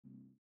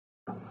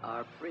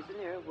Our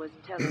prisoner was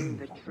telling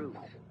the truth.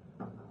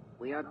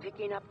 We are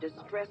picking up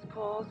distress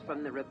calls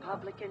from the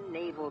Republican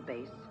naval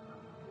base.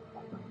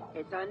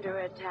 It's under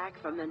attack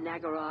from the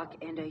Naggarok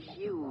and a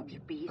huge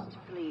beast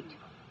fleet.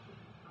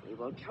 We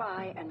will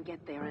try and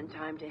get there in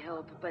time to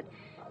help, but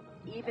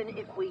even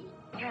if we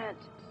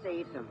can't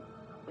save them,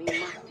 we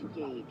must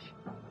engage.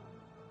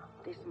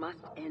 This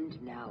must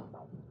end now,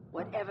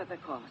 whatever the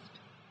cost.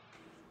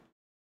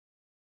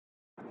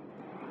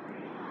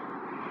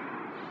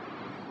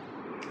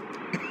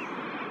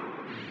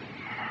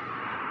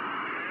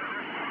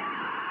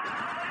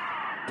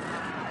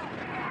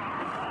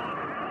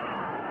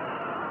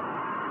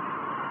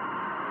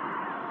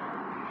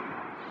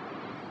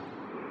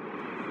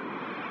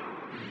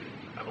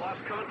 I've lost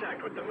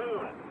contact with the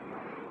moon.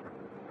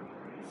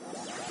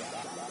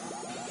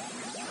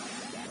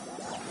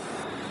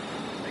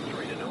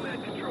 X-ray to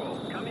Nomad Control.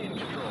 Come in,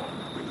 Control.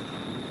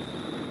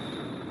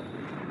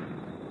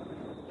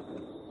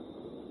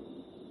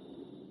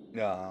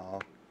 No.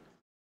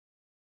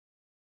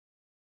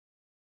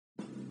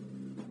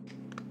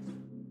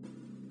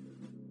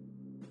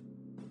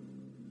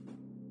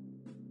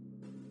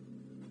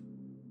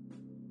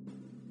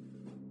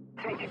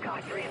 Thank you,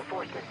 God, for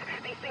reinforcements.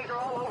 These things are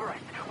all over us.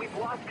 We've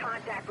lost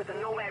contact with the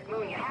Nomad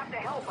Moon. You have to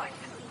help us.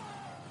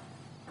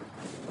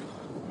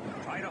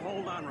 Try to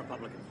hold on,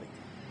 Republican fleet.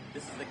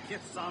 This is the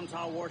Kith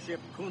Samtal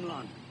warship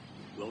Kunlan.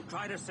 We'll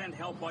try to send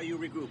help while you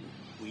regroup.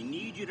 We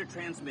need you to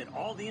transmit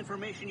all the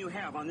information you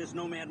have on this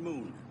Nomad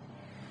Moon.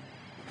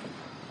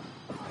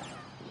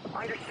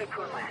 Understood,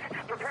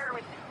 Kunlan. Prepare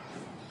to...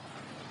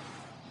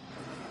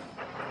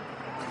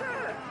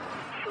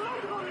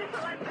 Multiple missile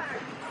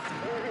attacks!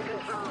 Losing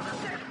control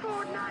of Deck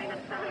 4, 9,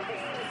 and 17.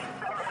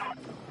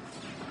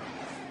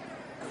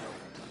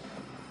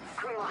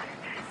 Kunlan,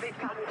 they've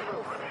gotten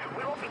through.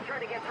 We won't be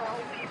turned against our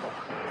own people.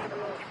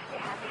 You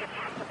have to get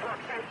past the block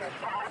sensors.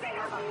 They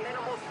have a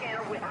minimal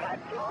scanner with a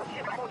small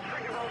ship that will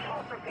trigger those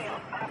pulsar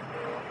fields.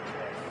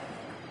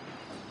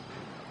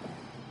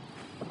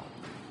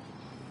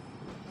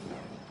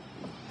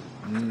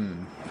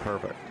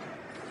 Perfect.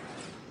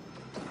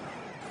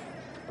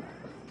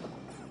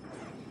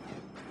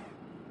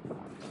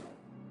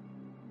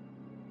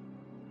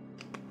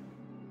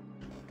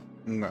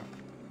 No.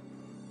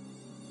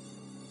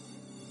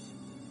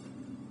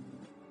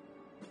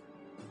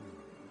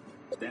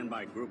 Stand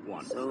by, Group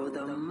 1. So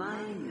the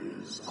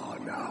miners are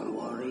now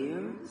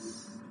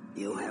warriors?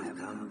 You have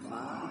come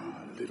far,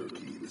 Little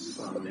Keith's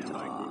Stand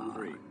by, Group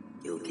 3.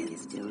 You can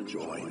still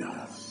join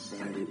us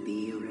and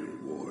be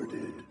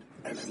rewarded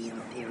as the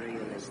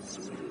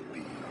Imperialists will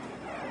be.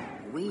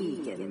 We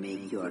can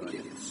make your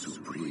gift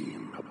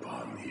supreme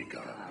upon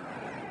Higa.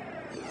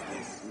 Is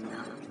this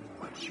not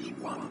What you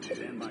wanted.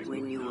 Stand by, when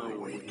Group you 9.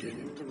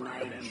 awakened, my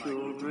Stand by,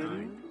 Group children?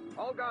 9.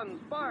 All guns,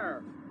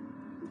 fire!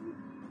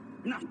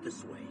 Not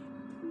this way.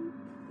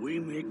 We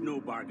make no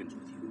bargains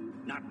with you.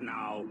 Not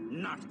now,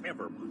 not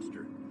ever,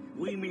 monster.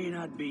 We may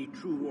not be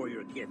true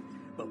warrior Kith,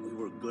 but we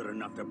were good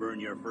enough to burn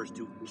your first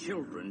 2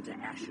 children to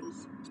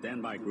ashes.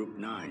 Stand by, Group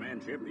 9.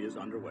 Command ship is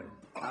underway.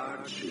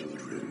 Our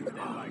children Stand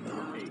by,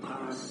 Group 8.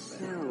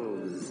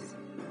 Ourselves.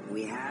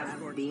 We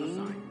have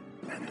been.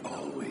 and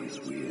always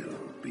will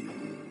be.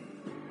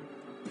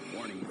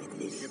 Warning. With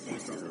this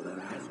vessel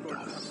around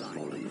us,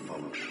 Fully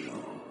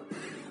functional.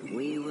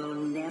 we will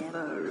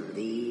never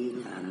be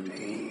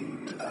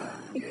contained.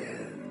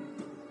 Again.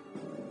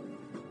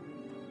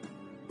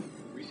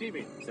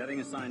 Receiving. Setting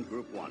assigned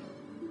Group 1.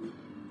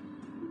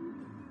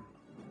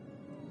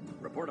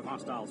 Report of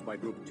hostiles by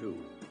Group 2.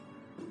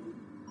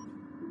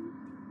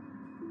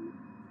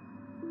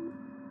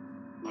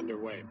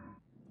 Underway.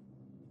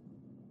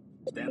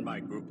 Stand by,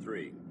 Group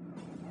 3.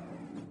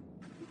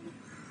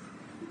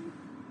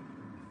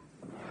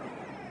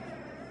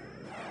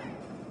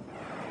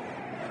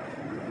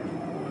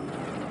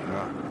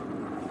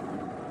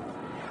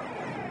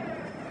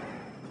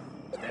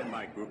 Stand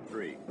by, Group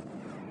 3.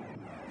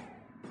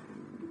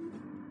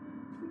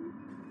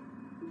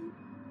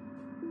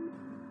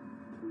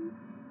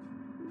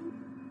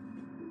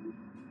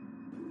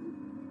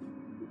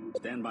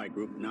 Stand by,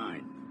 Group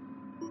 9.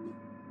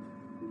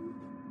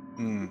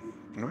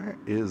 Where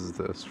is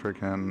this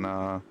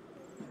freaking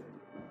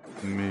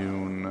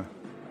moon?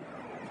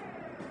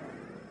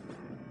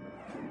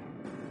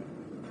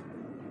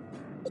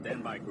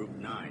 Stand by, Group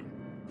 9.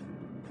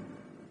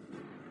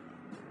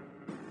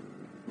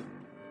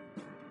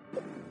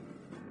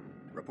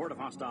 Report of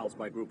hostiles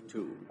by Group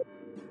 2.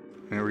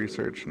 Any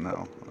research?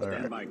 No. Stand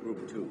Alright. by,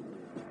 Group 2.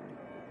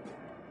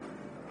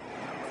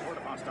 Report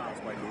of hostiles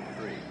by Group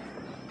 3.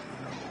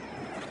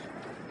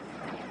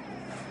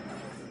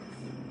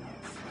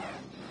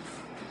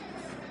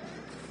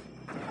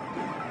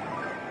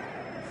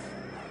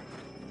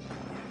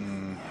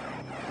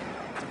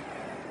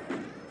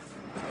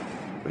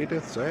 Beat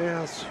its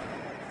ass.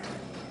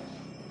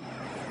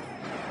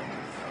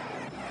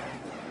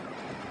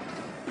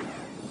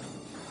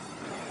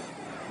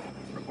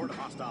 Report of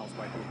hostiles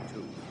by Group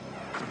 2.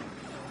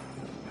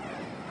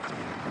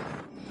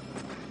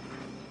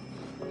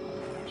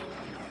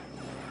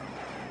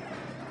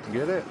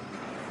 Get it?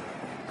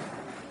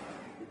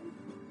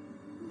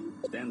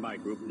 Stand by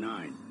Group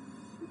 9.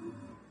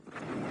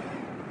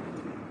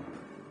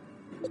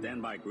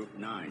 Stand by Group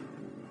 9.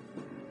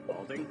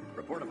 Halting.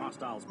 Report of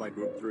hostiles by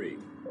Group 3.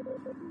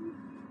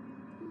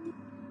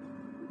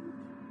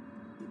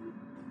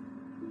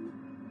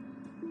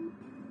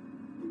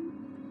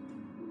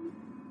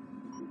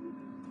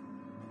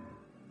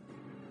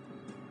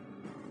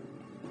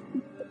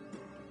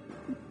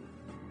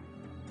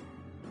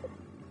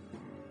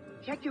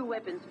 Check your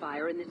weapons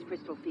fire in this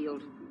crystal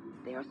field.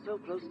 They are so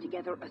close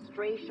together, a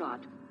stray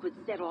shot could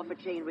set off a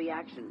chain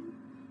reaction.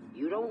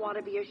 You don't want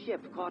to be a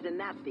ship caught in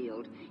that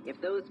field if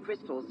those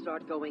crystals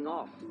start going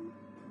off.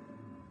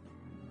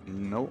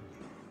 Nope.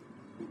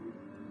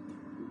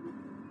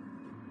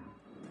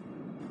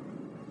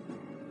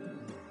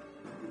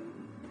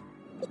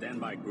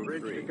 Stand by Group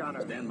Bridge 3. to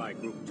gunner. Stand by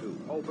Group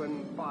 2.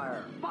 Open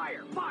fire.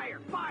 Fire! Fire!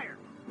 Fire!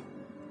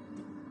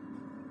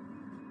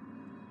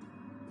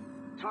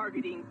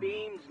 Targeting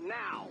beams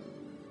now.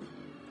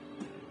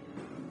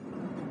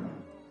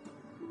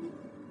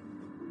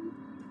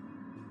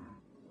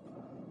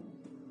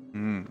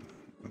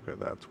 Okay,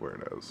 that's where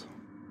it is.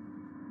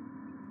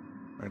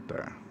 Right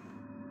there.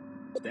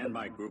 Stand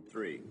by Group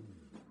 3.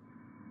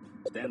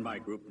 Stand by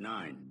Group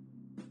 9.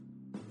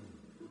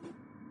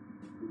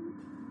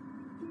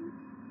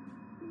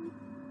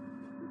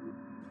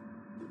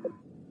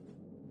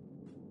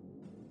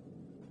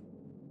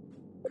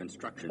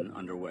 Construction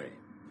underway.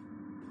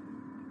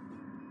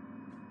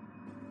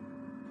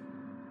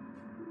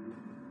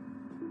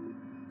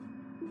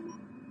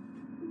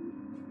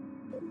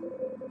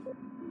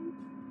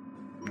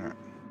 Alright.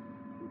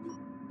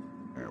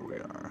 There we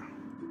are.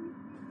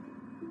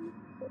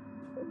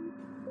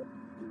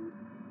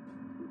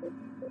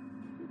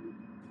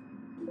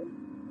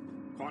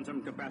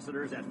 Quantum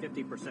capacitors at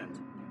 50%.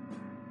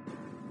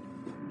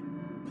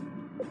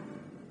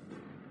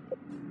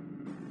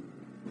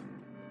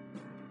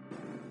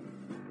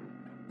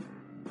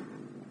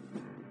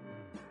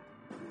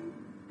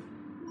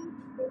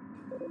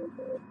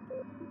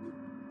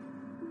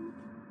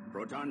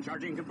 Proton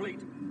charging complete.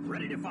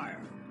 Ready to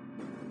fire.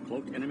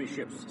 Cloaked enemy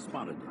ships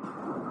spotted.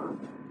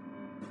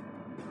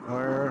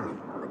 Where?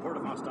 Report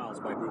of hostiles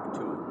by Group 2.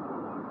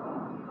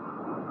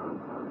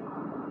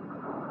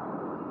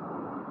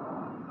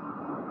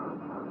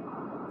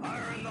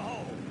 Fire in the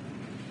hole!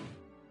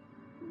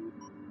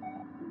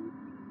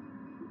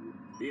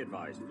 Be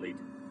advised, fleet.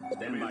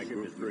 Stand by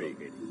Group 3.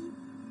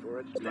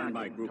 Turrets Stand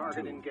by tracking. Group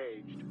Target 2.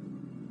 engaged.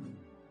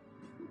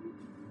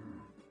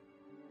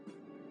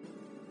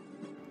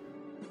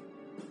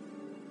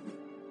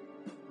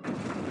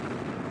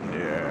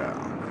 Yeah,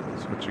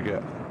 that's what you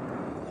get.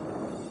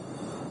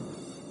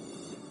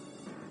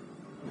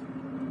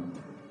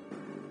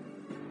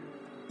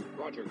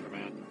 Roger,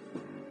 Command.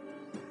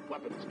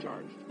 Weapons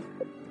charged.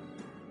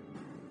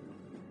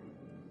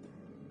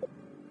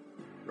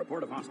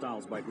 Report of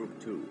hostiles by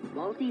Group 2.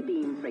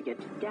 Multi-beam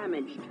frigate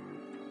damaged.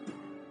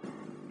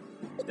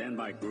 Stand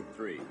by Group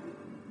 3.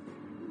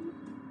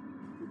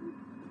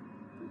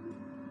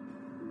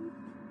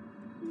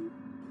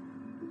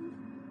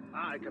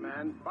 Aye,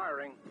 Command.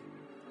 Firing.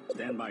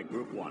 Stand by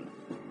Group 1.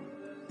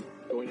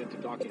 Going into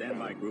docking. Stand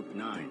by Group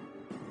 9.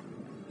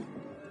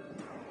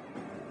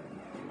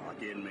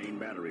 Lock in main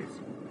batteries.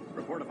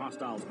 Report of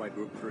hostiles by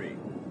Group 3.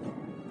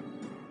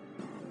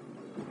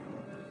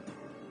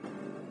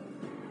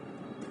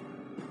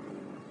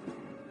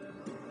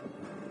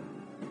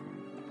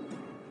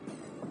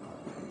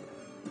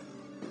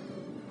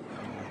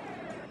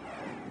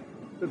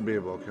 Should be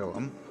able to kill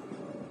him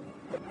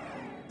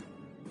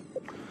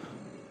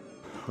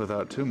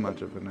without too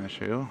much of an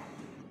issue.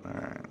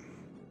 Alright.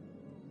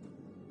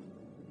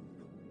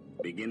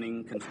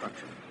 Beginning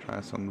construction. Try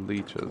some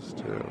leeches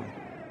too.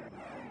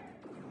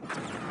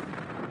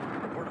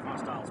 Report of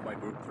hostiles by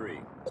Group 3.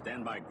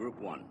 Stand by Group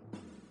 1.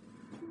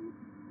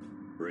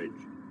 Bridge.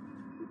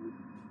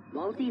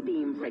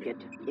 Multi-beam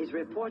frigate is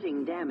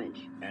reporting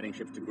damage. Adding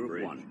ships to Group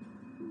Bridge. 1.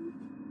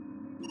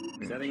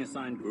 Setting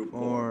assigned Group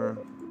 4. Or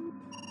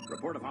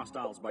Report of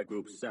hostiles by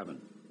Group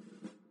 7.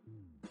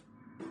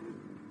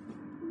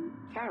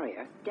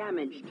 Carrier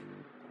damaged.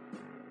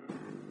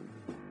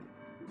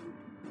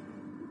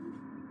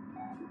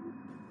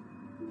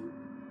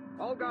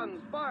 All guns,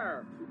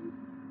 fire.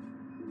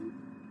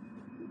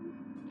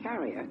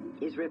 Carrier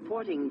is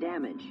reporting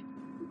damage.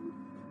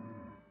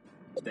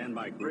 Stand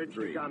by Group Bridge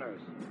to 3.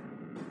 gunners.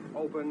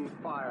 Open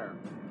fire.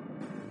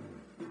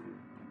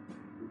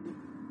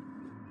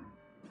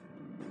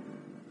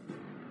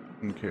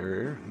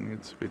 carrier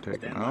needs to be taken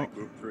Stand by out.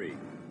 Group 3.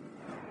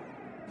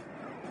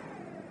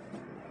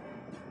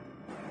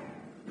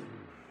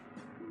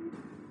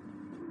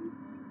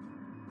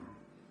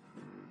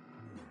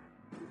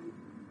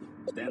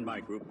 Stand by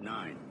Group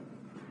 9.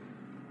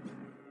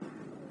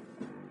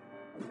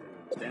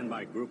 Stand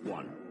by Group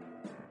 1.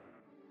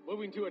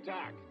 Moving to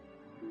attack.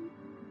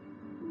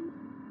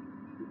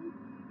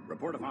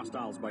 Report of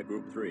hostiles by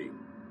Group 3.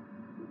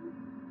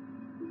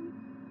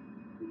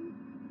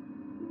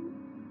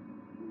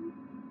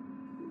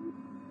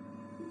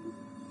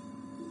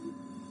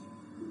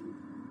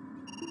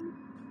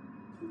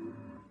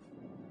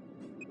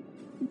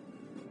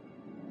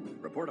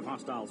 Report of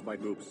hostiles by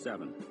Group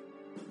 7.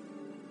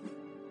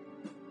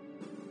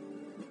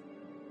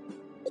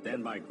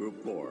 Stand by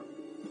Group 4.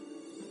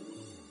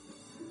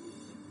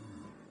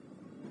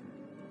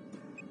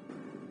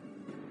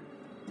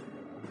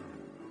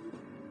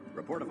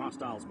 Report of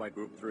hostiles by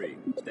Group 3.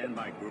 Stand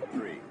by Group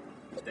 3.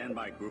 Stand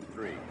by Group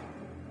 3.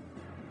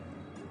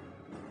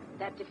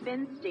 That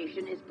defense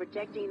station is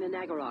protecting the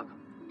Nagarok.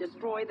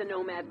 Destroy the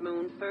Nomad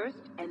Moon first,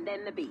 and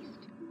then the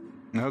Beast.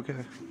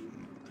 Okay.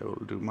 I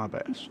will do my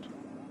best.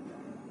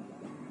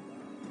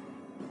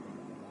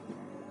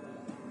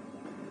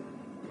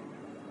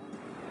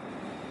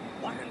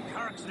 What in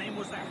Karak's name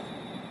was that?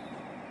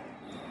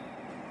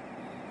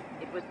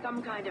 It was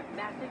some kind of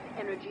massive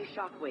energy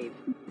shockwave.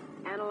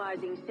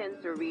 Analyzing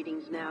sensor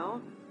readings now.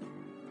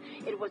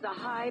 It was a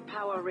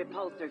high-power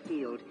repulsor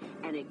field,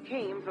 and it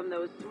came from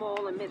those small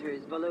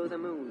emitters below the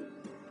moon.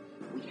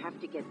 We have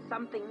to get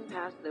something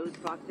past those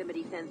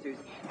proximity sensors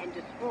and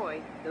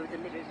destroy those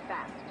emitters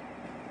fast.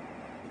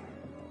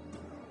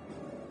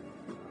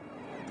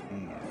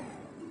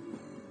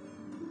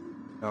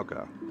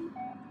 Okay.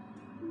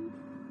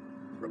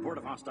 Report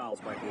of hostiles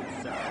by Group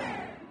 7.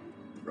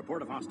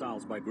 Report of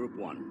hostiles by Group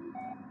 1.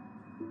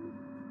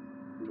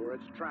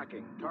 Turrets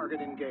tracking. Target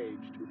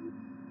engaged.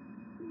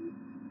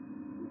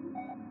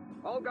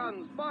 All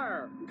guns,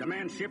 fire!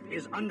 Command ship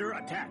is under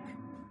attack.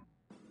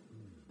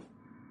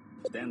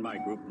 Stand by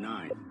Group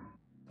 9.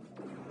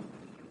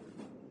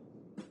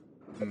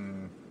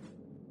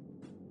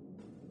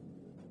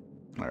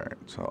 Alright,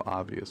 so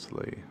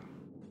obviously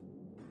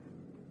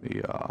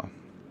the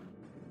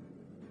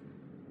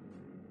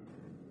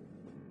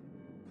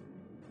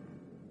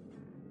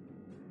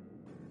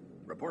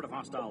Report of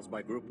hostiles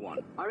by Group 1.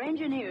 Our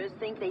engineers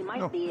think they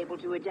might be able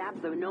to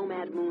adapt the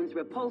Nomad Moon's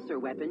repulsor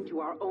weapon to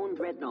our own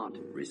dreadnought.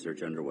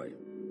 Research underway.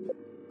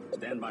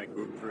 Stand by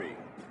Group 3.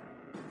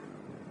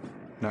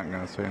 not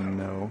gonna say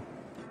no.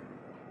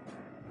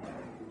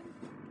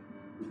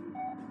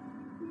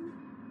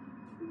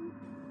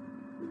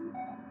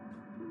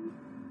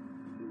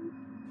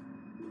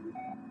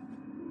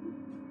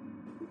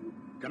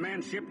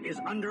 Command ship is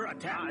under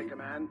attack. Aye,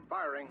 Command.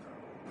 Firing.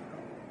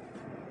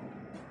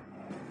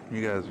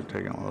 You guys are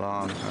taking a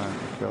long time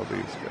to kill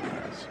these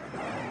guys.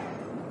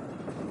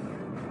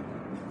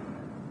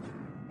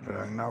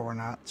 No, we're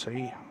not,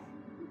 see?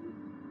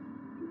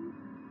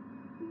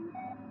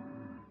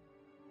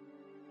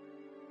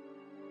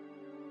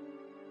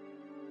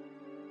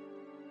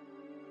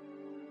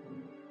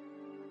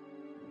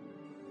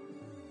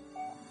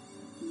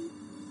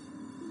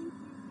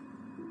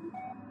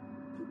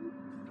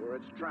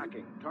 Turrets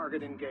tracking.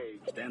 Target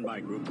engaged. Stand by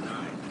Group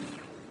 9.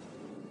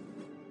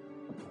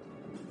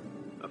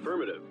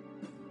 Affirmative.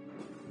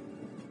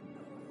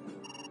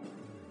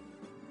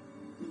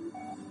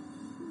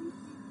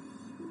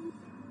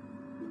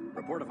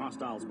 Report of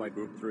hostiles by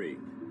Group 3.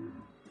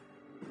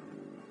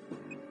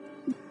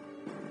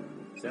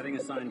 Setting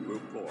aside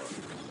Group 4.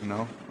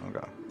 No?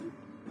 Okay.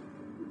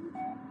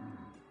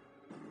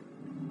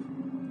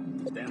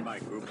 Stand by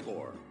Group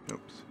 4.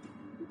 Oops.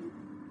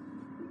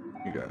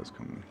 You guys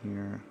come in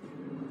here.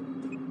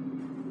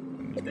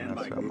 And you Stand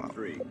by mess them Group up.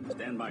 3.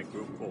 Stand by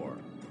Group 4.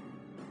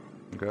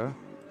 Okay.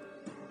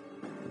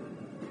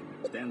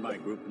 Stand by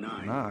Group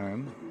 9.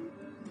 9.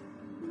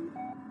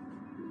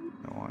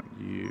 I want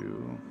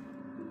you.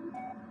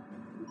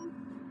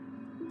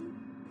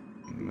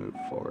 Move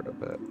forward a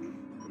bit.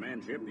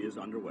 Command ship is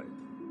underway.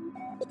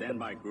 Stand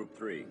by Group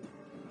 3.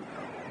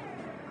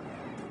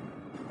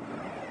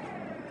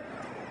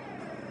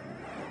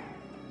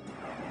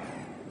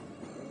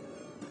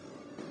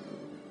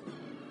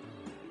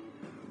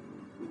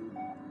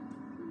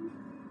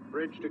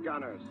 Bridge to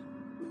gunners.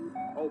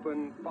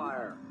 Open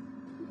fire.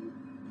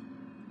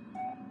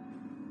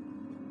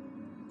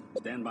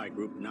 Stand by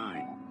Group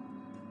 9.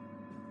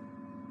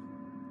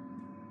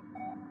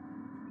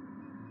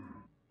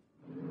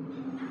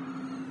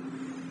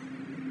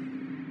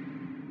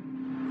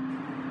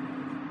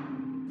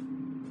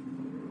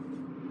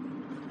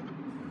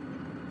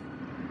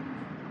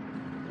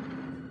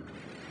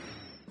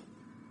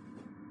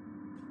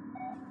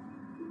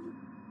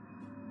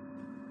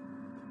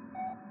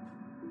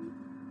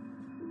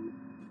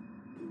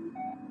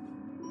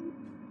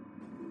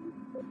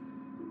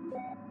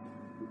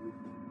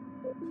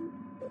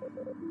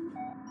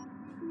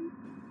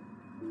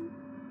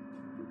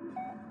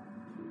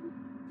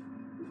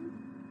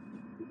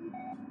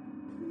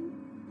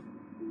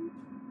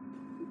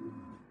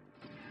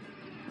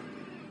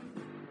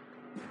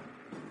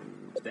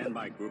 Stand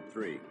by Group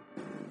 3.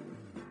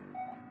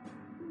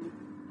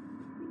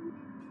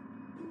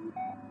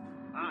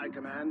 Aye,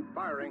 Command.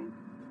 Firing.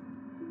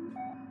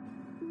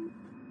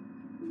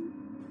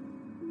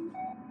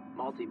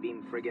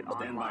 Multi-beam frigate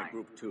Stand by online.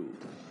 Group 2.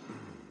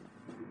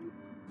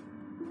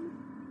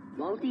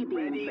 Multi-beam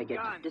Ready, frigate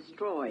gun.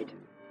 destroyed.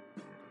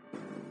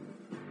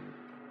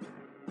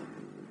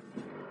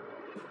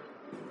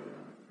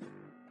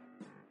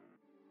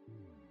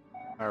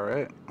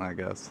 Alright, I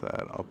guess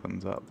that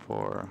opens up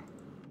for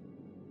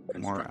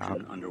more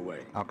Construction underway.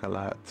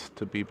 alkalites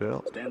to be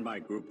built. Stand by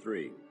Group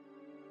 3.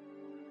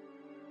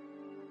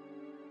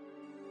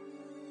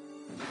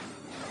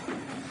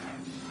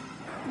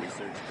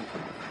 Search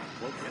complete.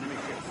 Cloaked enemy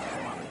ships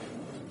spotted.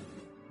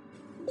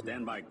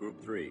 Stand by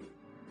Group 3.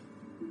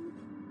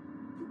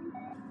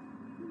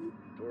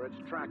 Turrets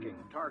tracking.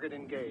 Target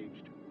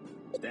engaged.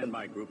 Stand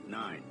by Group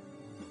 9.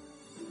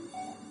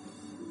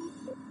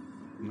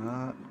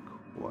 Not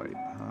quite,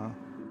 huh?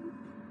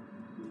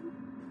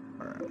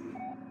 Alright.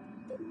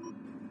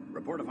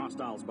 Report of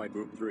hostiles by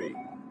Group 3.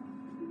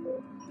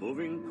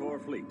 Moving core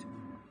fleet.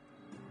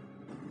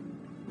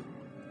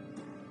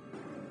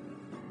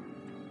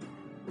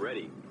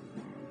 Ready.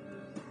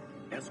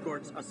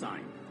 Escorts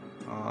assigned.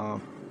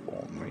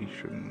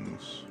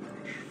 Formations.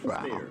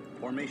 Spear.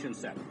 Formation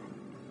set.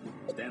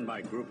 Stand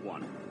by Group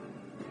 1.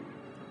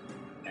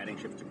 Adding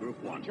ships to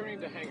Group 1. Turning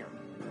to hangar.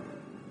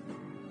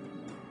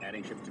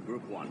 Adding ships to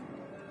Group 1.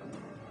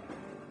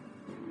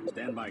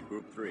 Stand by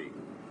Group 3.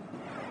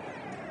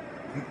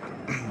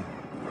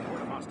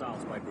 Report of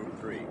hostiles by Group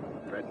 3.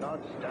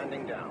 Dreadnought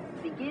standing down.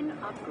 Begin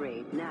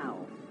upgrade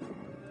now.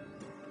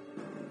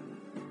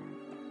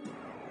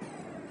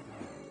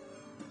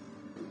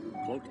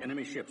 Cloaked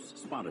enemy ships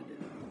spotted.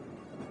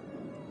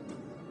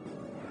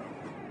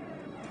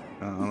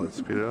 Let's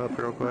speed it up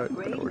real quick.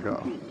 Upgrade There we go.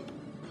 complete.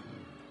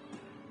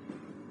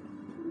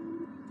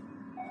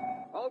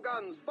 All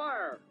guns,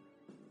 fire!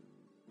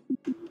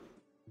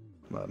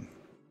 But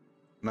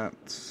not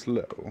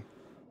slow.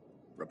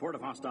 Report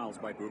of hostiles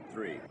by Group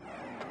 3.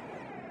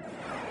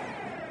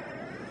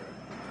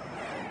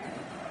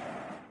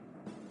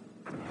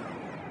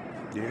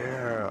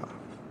 Yeah.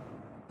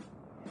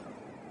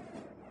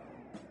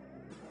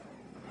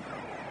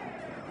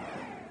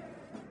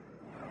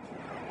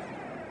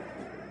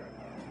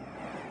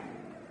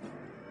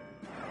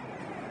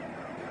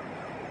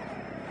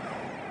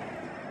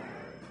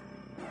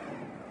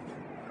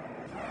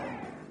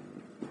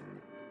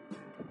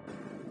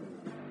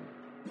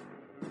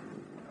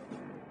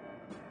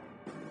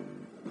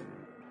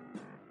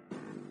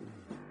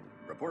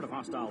 Report of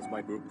hostiles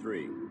by Group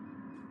 3.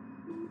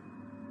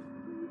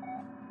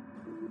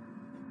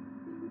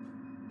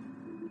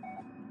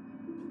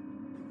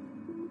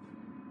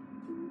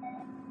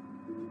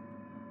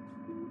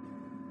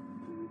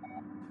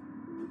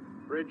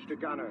 Bridge to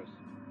gunners.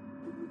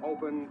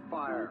 Open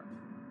fire.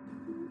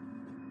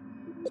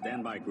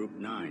 Stand by Group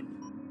 9.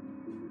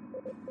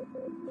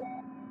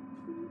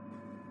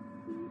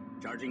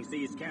 Charging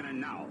Seas cannon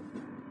now.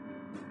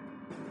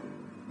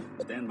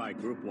 Stand by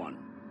Group 1.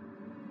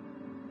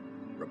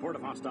 Report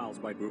of hostiles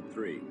by Group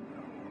 3.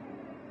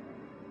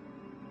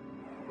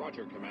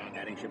 Roger, Command.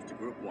 Adding ships to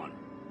Group 1.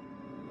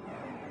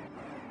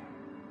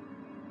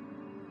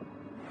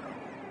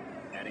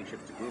 Adding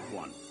ships to Group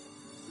 1.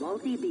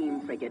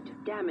 Multi-beam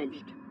frigate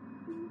damaged.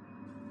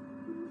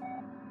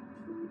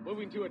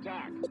 Moving to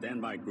attack. Stand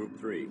by Group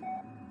 3.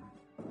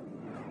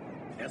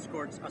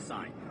 Escorts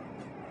assigned.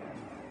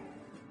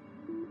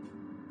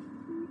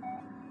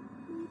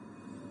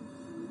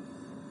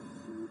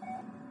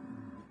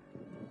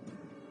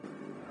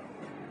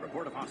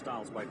 Report of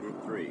hostiles by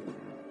Group 3.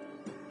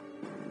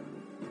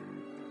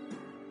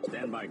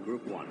 Stand by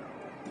Group 1.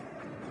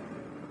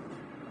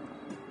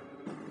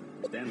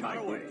 Stand by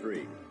Group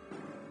 3.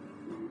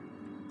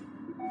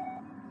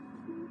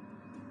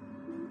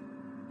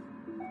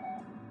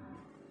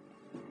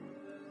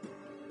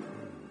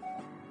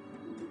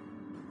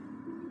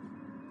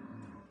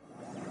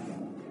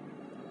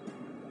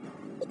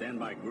 Stand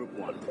by Group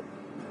 1.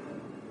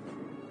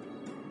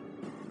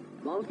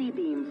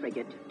 Multi-beam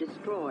frigate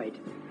destroyed.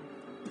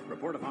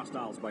 Report of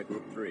hostiles by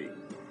Group 3.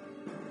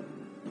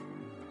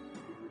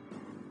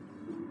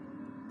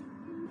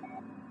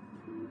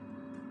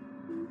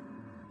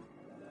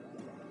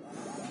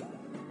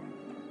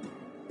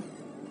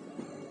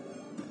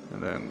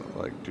 And then,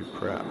 like, do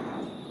crap.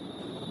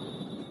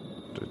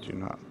 Did you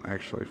not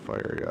actually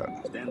fire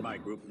yet? Stand by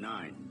Group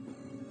 9.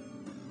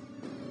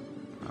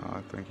 Oh,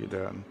 I think you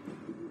did.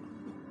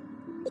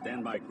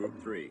 Stand by Group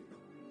 3.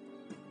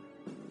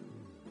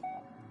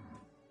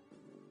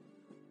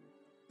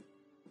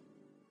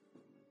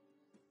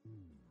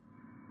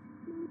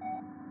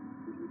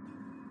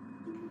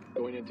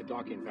 Going into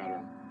docking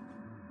pattern.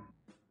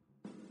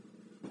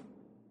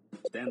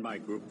 Stand by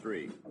Group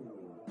 3.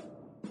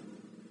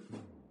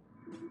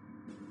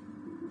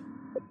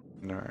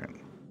 Alright.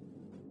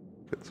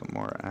 Get some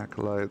more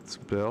acolytes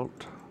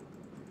built.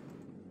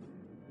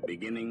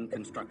 Beginning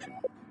construction.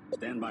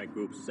 Stand by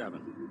Group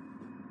 7.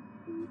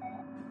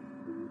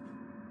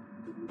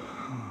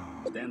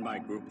 Stand by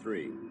Group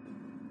 3.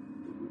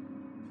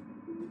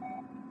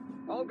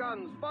 All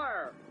guns,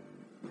 fire!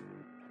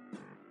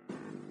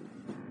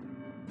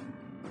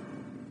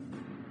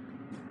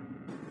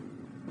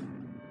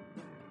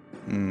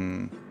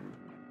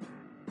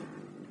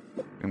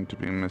 Seem to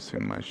be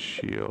missing my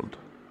shield.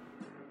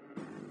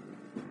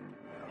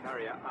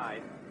 Carrier,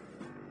 aye.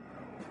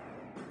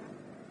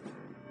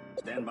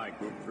 Stand by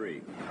Group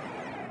 3.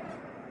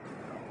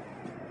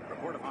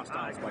 Report of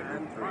hostiles by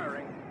Group 3.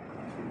 Firing.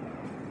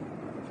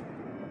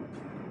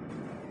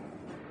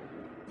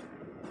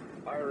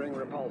 Firing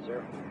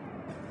repulsor.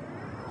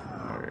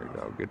 There you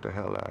go. Get the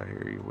hell out of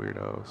here, you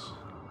weirdos.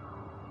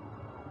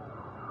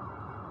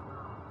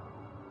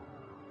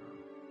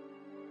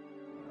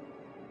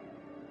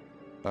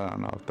 I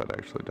don't know if that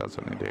actually does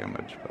any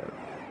damage, but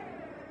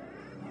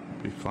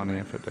it'd be funny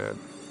if it did.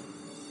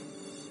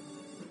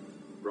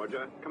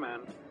 Roger,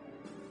 command.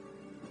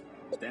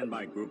 Stand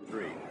by Group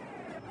 3.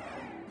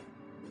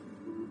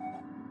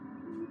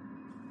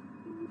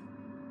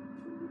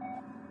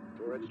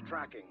 Turret's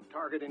tracking.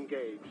 Target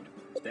engaged.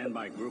 Stand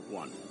by Group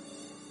 1.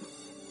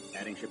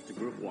 Adding ships to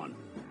Group 1.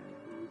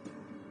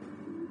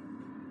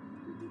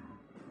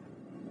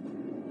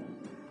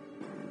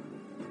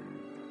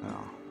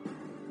 Oh.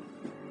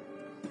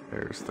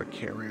 There's the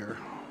carrier.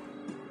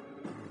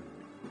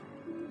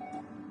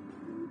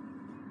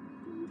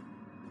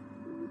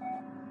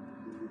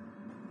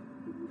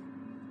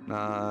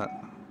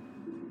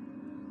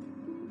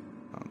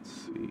 Don't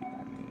see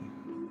any.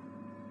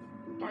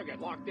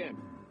 Target locked in.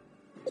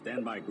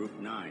 Stand by Group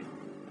 9.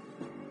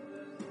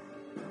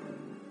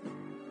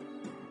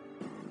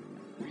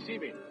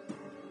 Receiving.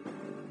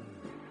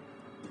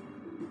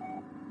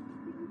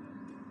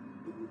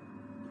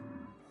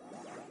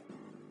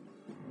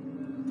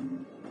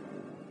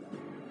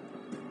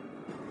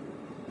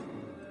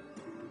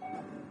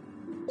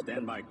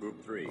 Stand by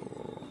Group 3.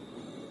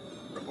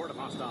 Report of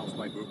hostiles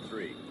by Group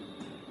 3.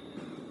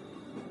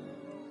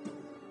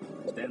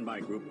 Stand by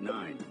Group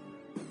 9.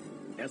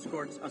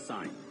 Escorts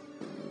assigned.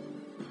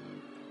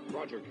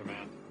 Roger,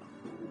 command.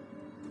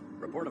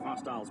 Report of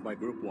hostiles by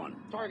Group 1.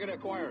 Target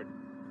acquired.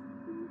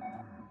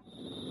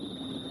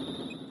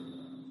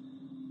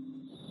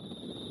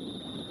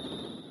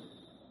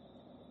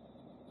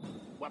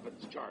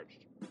 Weapons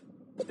charged.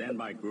 Stand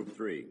by Group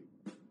 3.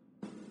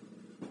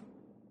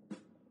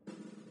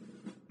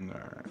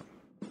 Alright.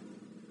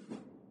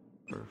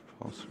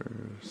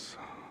 Repulsors.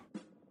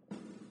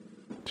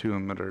 2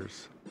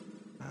 emitters.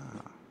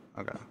 Ah,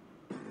 okay.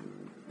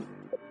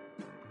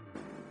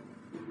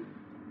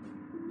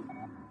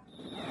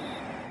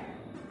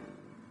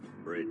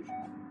 Bridge.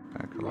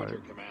 Acolyte.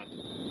 Roger, command.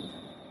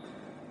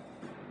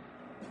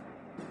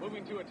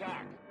 Moving to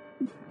attack.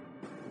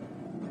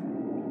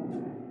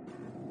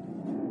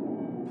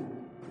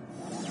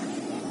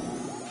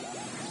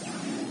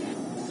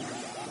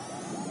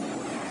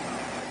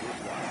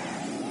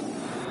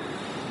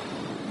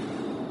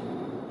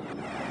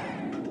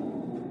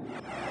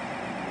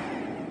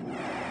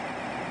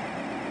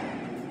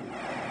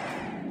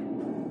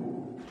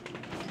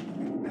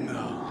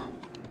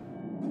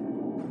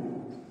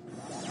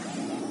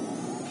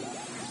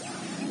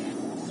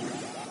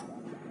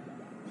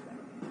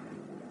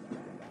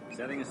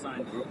 Setting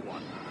assigned Group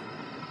 1.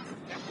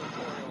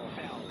 Equatorial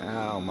hell.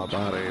 Ow, my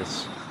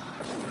bodies.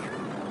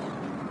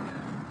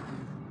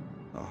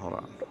 Oh, hold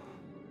on.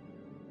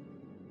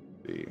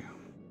 Can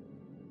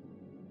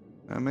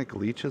I make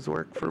leeches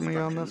work for me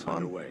on this one?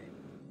 Underway.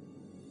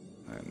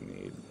 I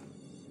need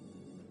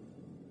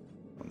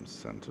some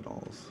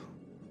sentinels.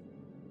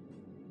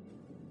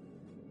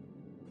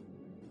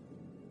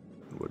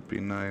 It would be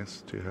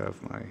nice to have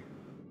my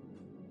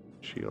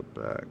shield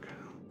back.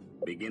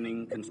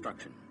 Beginning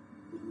construction.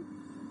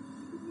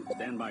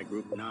 Stand by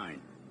Group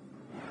 9.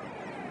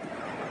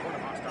 Report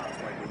of hostiles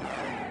by Group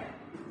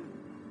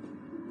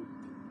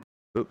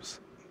 3. Oops.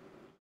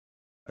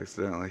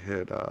 Accidentally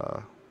hit,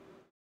 I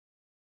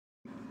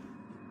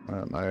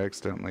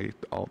accidentally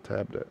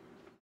alt-tabbed it.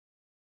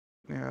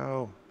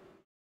 No.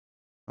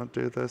 Don't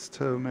do this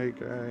to me,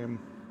 game.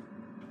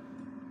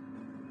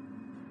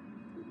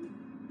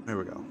 There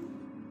we go.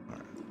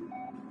 Alright.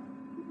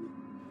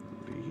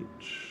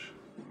 Leech.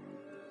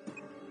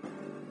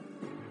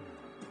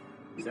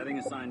 Setting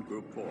assigned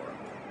Group 4.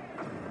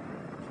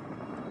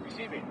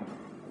 Receiving.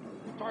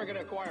 Target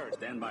acquired.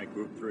 Stand by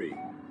Group 3.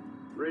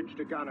 Bridge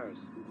to gunners.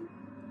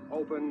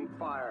 Open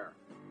fire.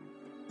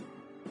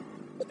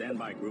 Stand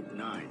by Group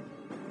 9.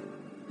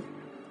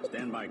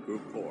 Stand by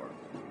Group 4.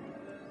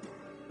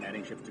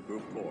 Adding ships to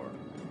Group 4.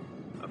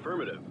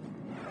 Affirmative.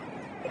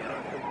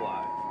 Cannot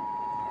comply.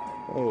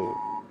 Oh.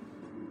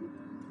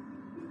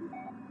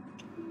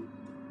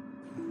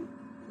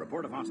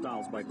 Report of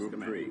hostiles by Group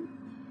 3.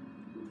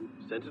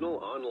 Sentinel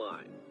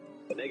online.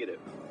 Negative.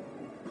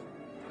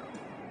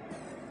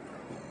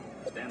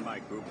 Stand by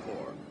Group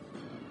 4.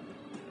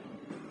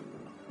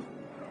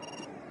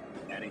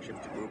 Adding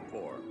ships to Group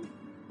 4.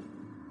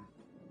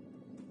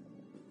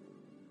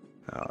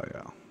 Hell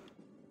yeah.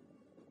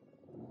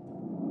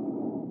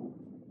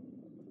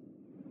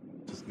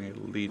 Just need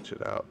to leech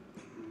it out.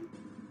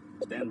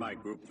 Stand by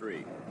Group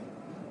 3.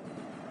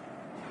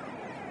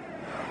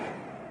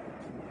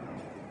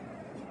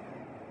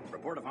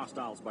 Report of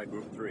hostiles by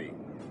Group 3.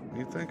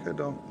 You think I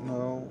don't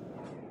know?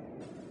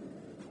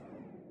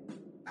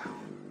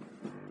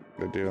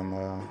 They're doing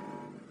the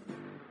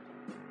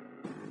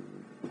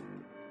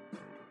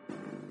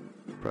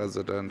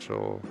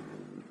presidential,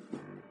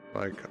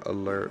 like,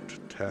 alert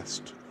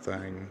test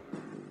thing.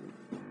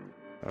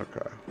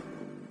 Okay.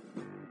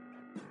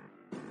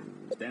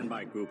 Stand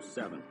by Group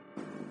 7.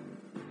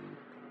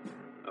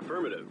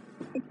 Affirmative.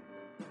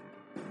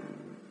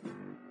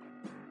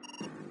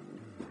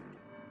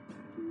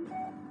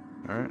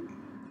 Alright.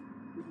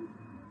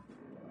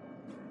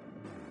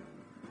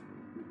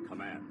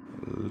 Command.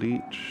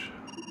 Leech.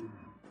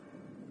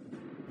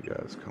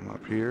 guys come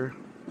up here.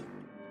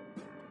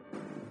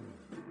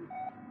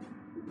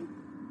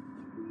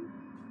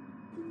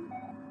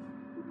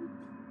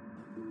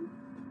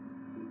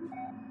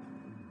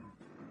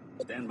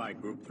 Stand by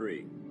Group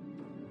 3.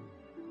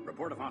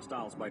 Report of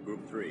hostiles by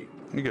Group 3.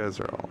 You guys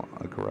are all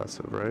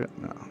aggressive, right?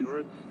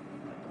 No.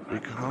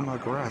 Become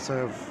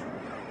aggressive.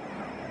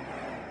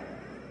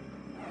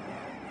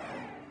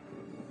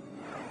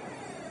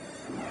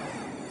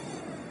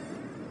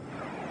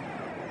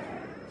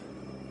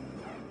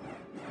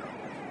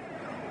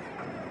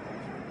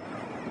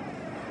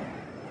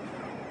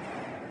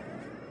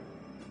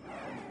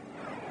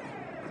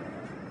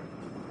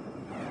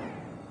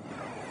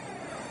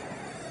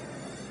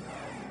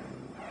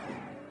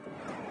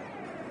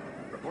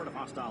 Report of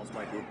hostiles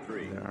by Group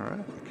 3. Yeah, all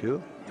right,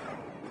 cool.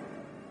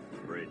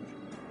 Bridge.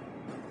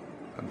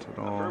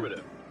 Sentinel.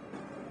 Affirmative.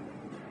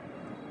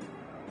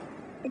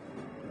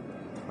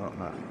 Oh,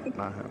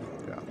 not him.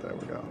 Yeah, there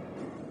we go.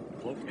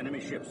 Cloaked enemy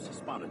ships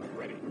spotted.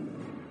 Ready.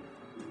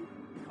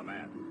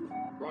 Command.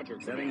 Roger,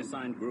 Setting command.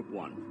 assigned Group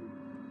 1.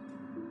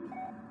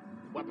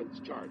 Weapons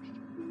charged.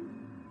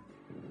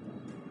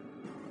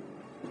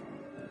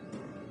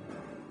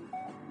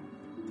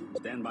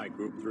 Stand by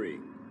Group 3.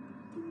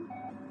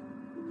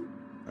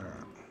 Alright.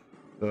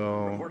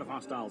 So, Report of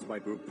hostiles by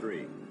Group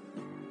 3.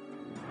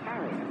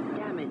 Carrier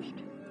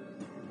damaged.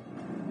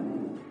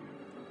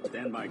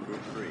 Stand by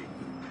Group 3.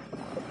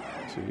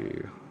 let's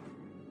see.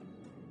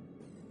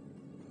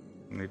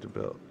 Need to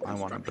build. I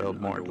want to Construction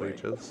build more underway.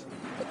 leeches.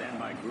 Stand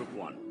by Group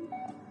 1.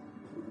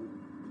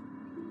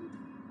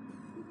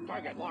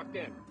 Target locked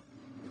in.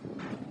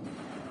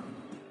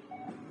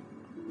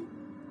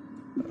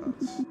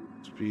 Let's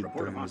speed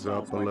Report of things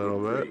hostiles up a by little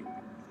Group bit. 3.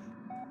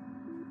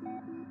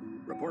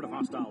 Report of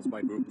hostiles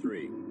by Group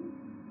 3.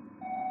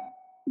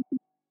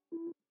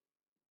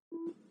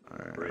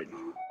 Alright. Bridge.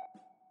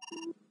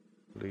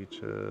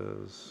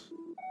 Leeches.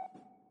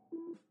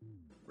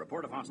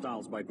 Report of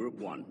hostiles by Group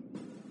 1.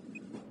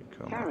 You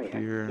come up Carrier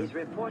here. is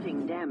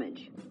reporting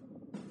damage.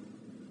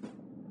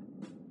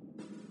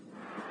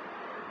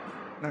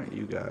 Not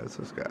you guys,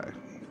 this guy.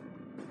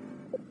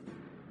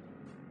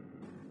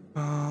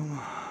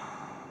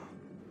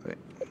 Wait,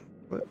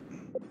 what?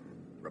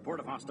 Report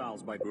of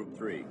hostiles by Group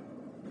 3.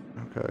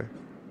 Okay,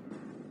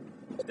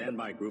 Stand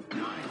by Group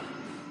 9.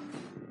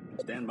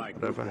 Stand by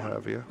Group whatever 1.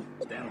 have you.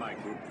 Stand by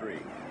Group 3.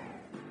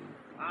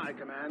 Aye,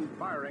 command.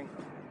 Firing.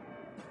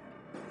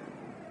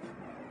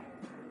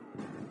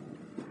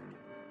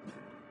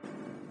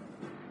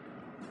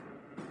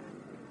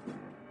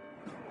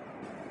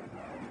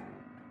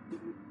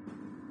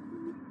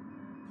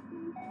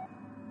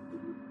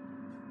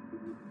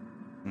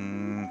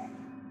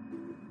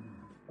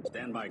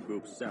 Stand by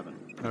Group 7.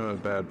 I have a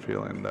bad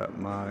feeling that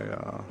my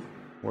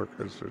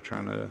workers are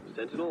trying to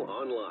Sentinel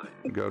online.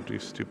 go do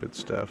stupid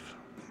stuff.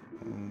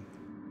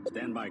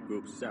 Stand by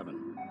Group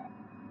 7.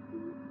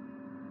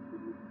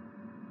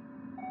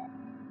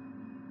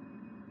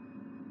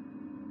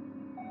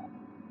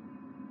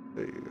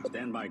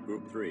 Stand by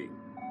Group 3.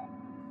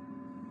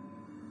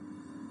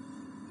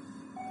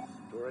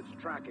 Turrets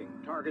tracking.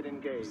 Target Is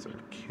engaged. there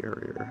a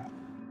carrier?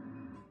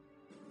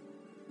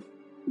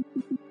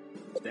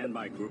 Stand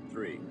by Group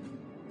 3.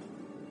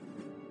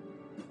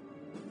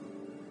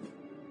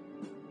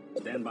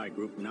 Stand by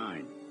Group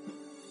 9.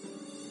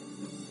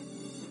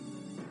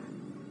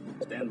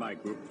 Stand by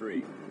Group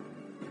 3.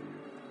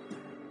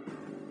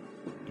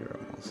 You're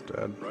almost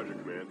dead. Roger,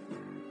 command.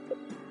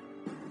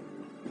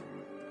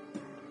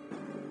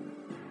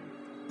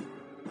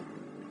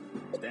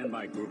 Stand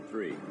by Group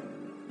 3.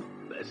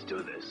 Let's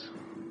do this.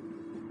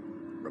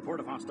 Report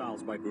of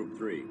hostiles by Group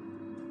 3.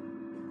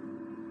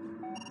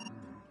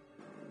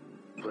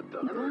 Put the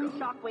The hurt moon on.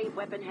 shockwave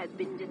weapon has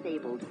been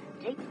disabled.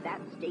 Take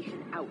that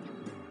station out.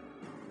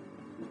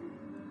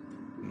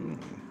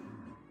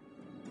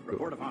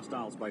 Report of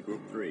hostiles by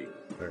Group 3.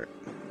 There.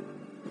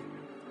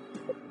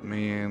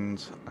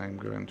 Means I'm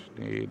going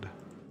to need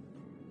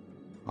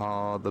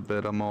all the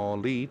bit of more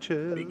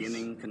leeches.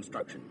 Beginning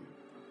construction.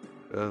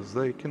 Because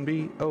they can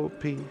be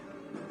OP.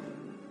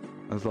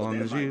 As long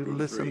Stand as by, you Group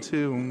listen 3.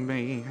 to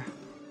me.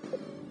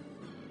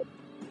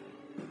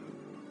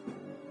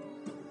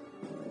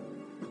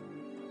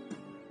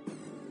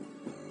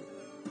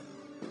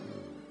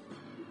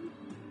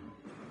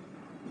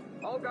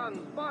 All guns,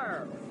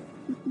 fire!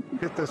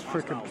 Get this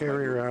frickin' Hostiles by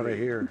carrier Group out of 3.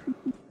 here.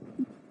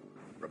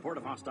 Report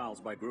of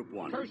hostiles by Group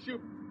 1. Curse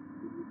you!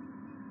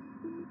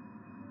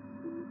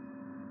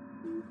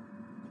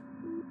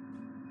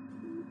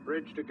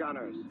 Bridge to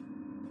gunners.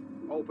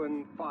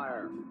 Open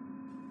fire.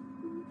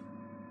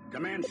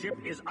 Command ship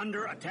is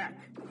under attack.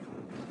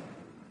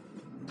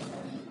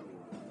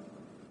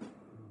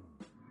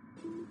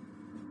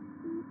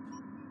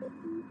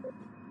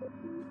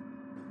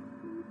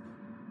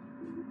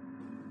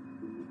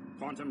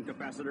 Quantum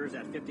capacitors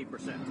at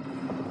 50%.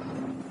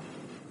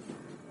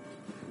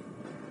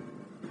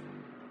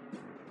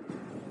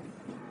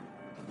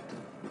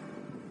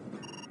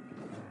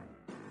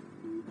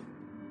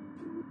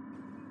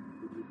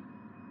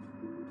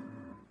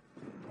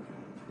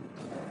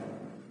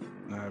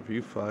 If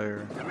you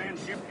fire. Command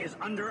ship is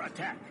under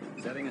attack.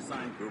 Setting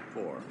aside Group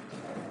 4.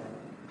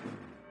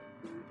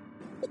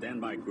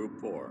 Stand by Group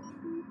 4.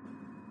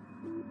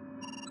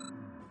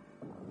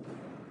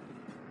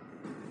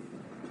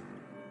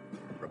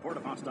 Report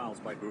of hostiles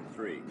by Group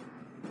 3.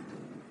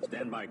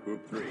 Stand by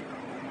Group 3.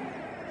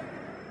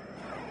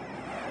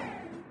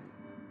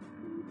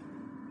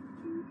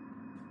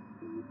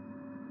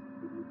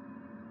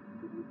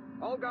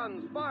 All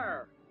guns,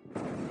 fire!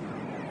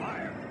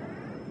 Fire!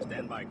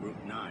 Stand by Group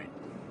 9.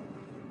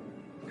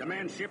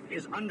 Command ship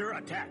is under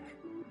attack.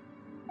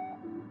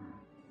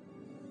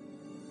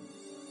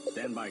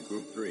 Stand by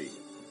Group 3.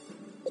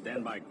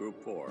 Stand by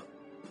Group 4.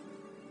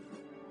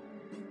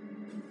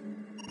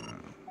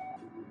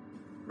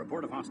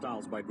 Report of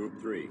hostiles by Group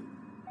 3.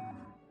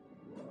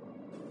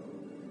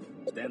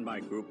 Stand by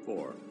Group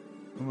 4.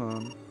 Come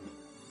on.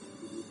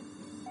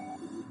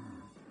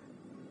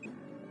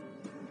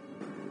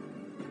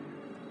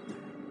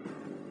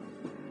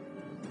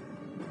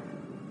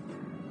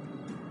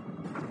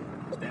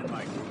 Stand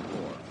by Group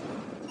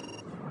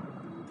 4.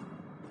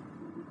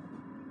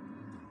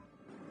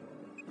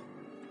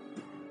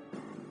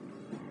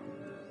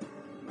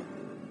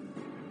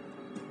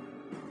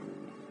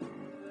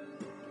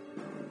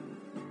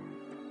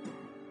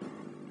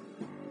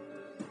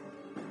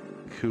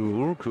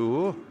 Cool,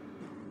 cool.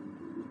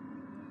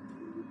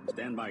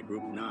 Stand by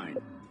Group 9.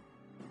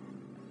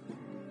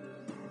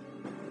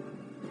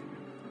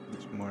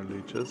 There's more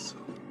leeches.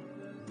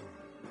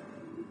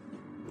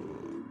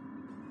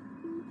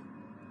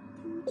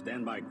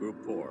 Stand by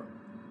Group 4.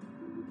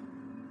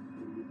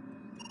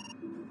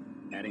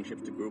 Adding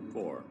ships to Group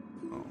 4.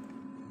 Oh.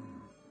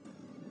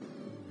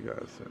 You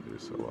guys didn't do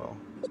so well.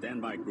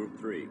 Stand by Group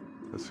 3.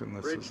 I assume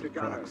this Bridge is to a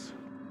gunners.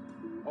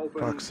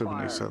 Open proximity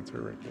fire.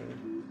 sensor right there.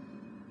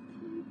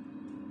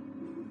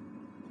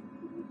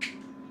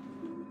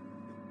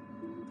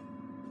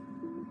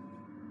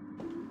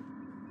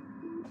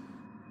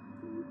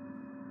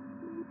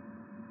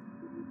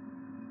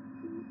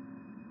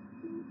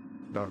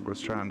 Dog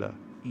was trying to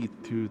eat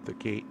through the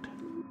gate.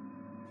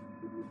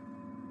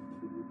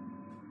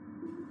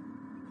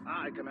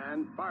 Aye,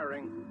 command,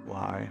 firing.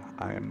 Why,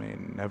 I may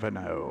never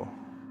know.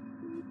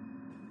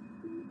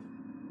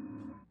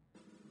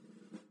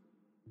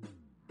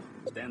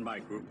 Stand by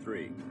Group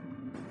 3.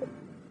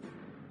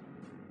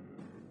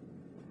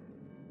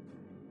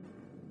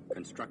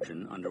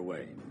 Construction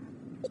underway.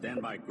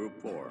 Stand by Group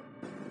 4.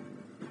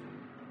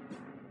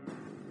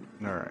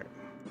 Alright.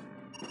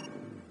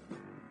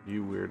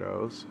 You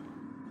weirdos.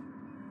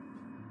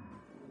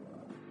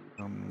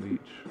 Come leech.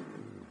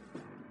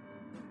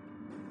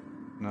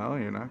 No,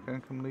 you're not gonna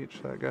come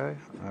leech that guy?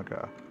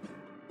 Okay.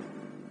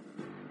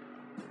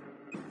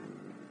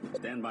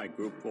 Stand by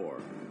Group 4.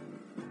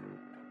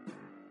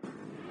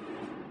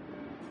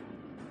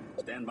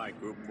 Stand by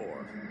Group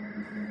 4.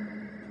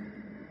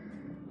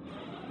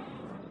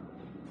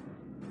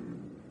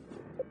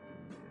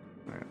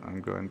 Alright,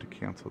 I'm going to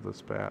cancel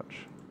this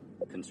batch.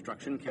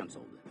 Construction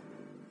cancelled.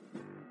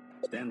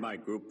 Stand by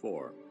Group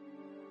 4.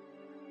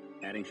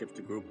 Adding ships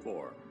to Group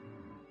 4.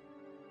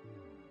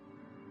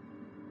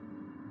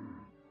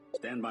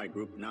 Stand by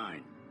Group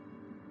 9.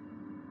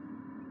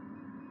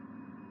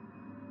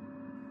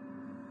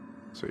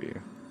 See. If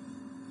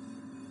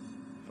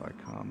I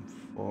come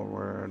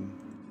forward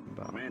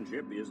about Command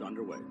ship is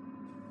underway.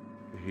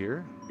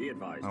 here, Be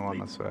advised, I want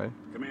to fleet. say.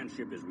 Command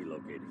ship is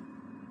relocating.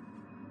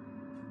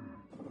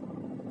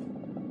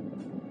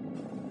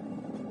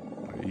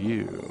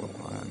 You,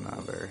 I'm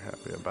not very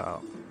happy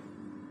about.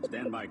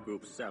 Stand by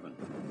Group 7.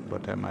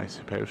 What am I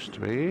supposed to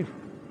be?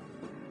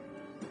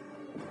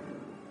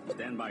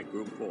 Stand by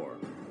Group 4.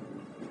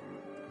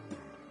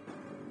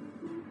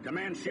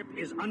 Command ship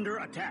is under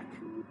attack.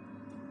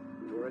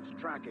 Turrets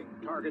tracking.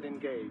 Target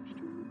engaged.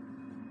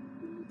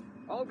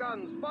 All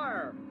guns,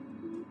 fire!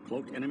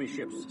 Cloaked enemy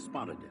ships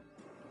spotted.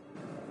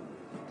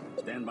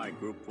 Stand by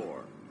Group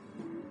 4.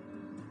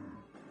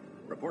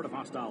 Report of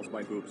hostiles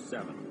by Group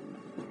 7.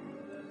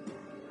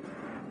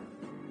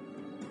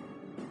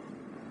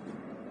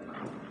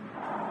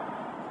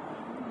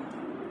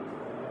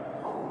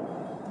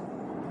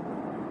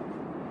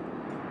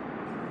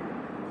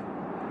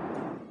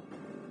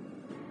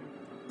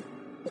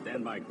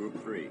 Stand by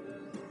Group 3.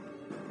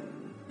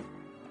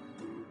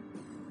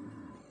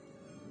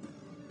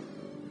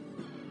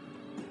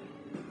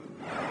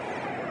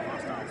 Report of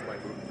hostiles by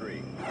Group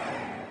 3.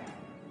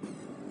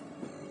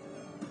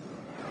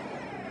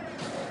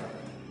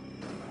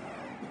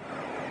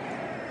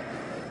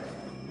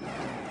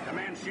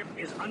 Command ship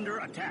is under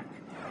attack.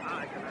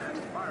 Aye, command,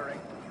 firing.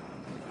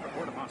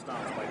 Report of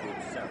hostiles by Group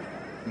 7.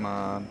 Come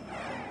on.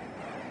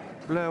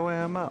 Blow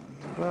him up.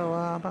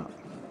 Blow him up.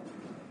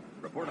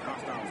 Report of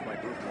hostiles by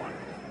Group 1.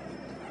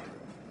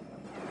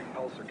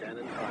 Repulsor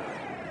cannon firing.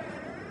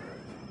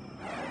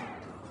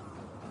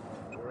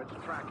 Turrets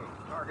tracking.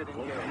 Target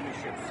Cloaked engaged. enemy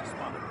ships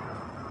spotted.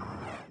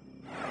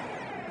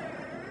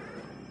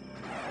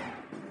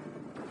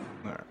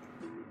 There.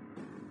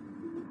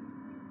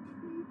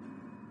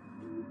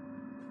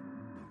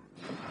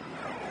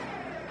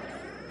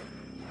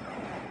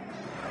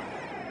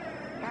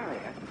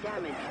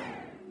 damaged.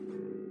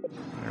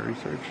 Any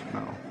research?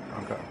 No.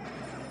 Okay.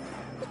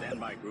 Stand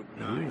by Group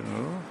 9.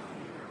 Ooh.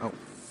 Oh.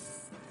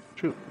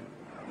 Shoot.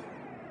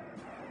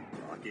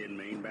 Lock in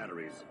main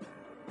batteries.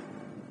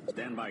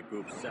 Stand by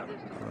Group 7.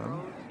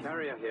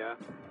 Carrier here.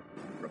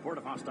 Report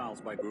of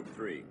hostiles by Group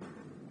 3.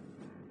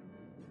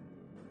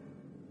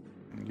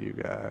 You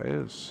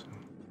guys.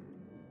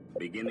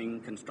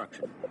 Beginning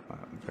construction.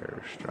 Not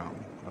very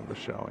strong of the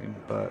showing,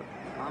 but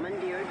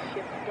Commandeered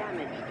ship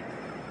damaged.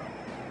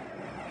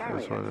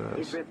 That's what Carrier it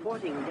is. is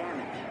reporting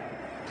damage.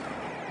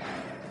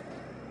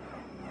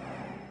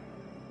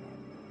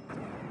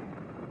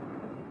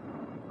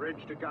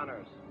 Bridge to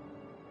gunners.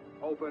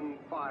 Open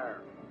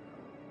fire.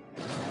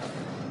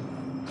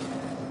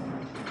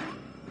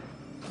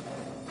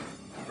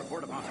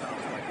 Report of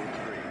hostiles by Group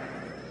 3.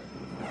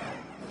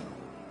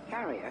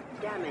 Carrier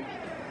damaged.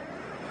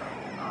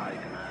 Aye,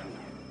 command.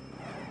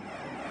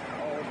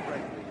 All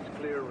friendlies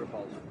clear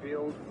repulsor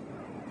field.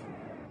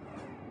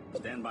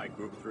 Stand by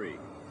Group 3.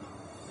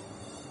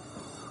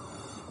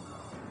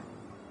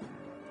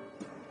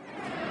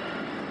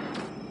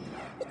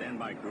 Stand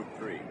by Group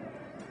 3.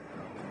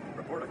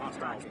 Report of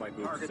hostiles by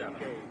Group Target 7.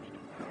 engaged.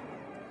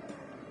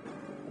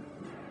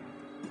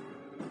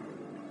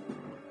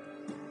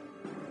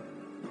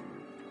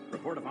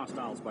 Report of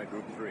hostiles by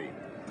Group 3.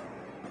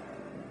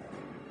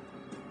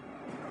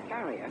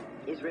 Carrier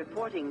is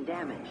reporting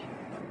damage.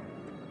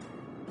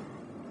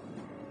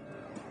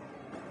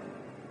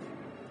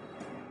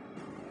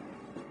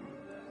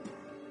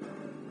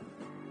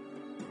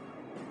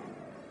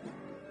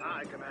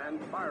 Aye, command.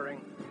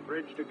 Firing.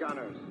 Bridge to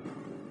gunners.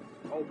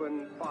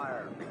 Open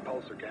fire.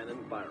 Repulsor cannon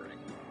firing.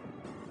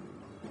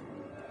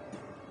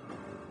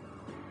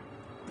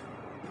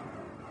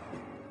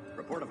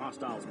 Report of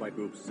hostiles by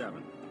Group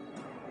 7.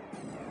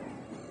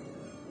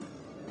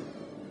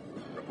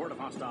 Report of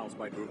hostiles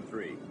by Group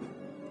 3.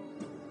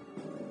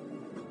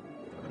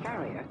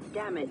 Carrier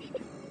damaged.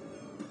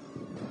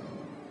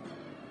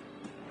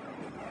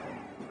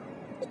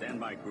 Stand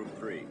by Group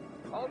 3.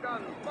 All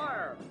guns,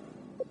 fire!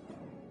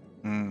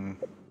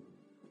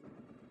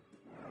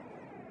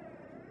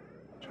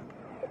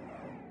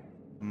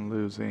 I'm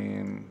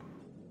losing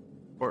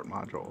port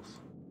modules.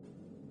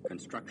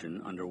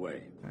 Construction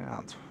underway. Yeah,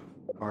 that's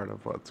part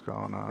of what's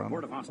going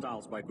Report on. of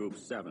hostiles by Group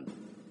 7.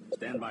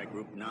 Stand by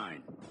Group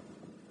 9.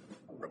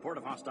 Report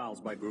of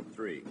hostiles by Group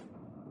 3.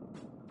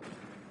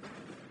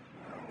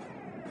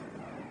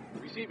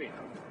 Receiving.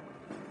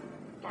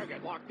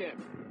 Target locked in.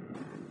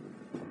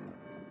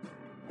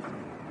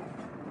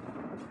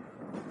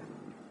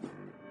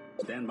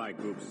 Stand by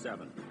Group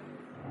 7.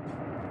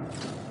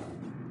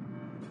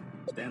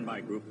 Stand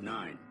by Group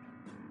 9.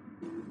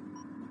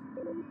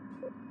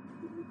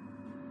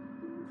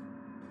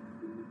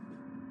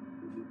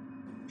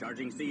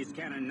 Charging C's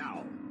cannon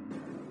now.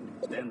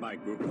 Stand by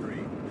Group 3.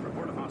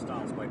 Report of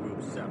hostiles by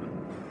Group 7.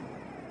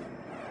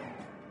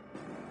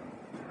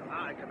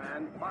 Aye,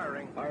 command.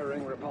 Firing.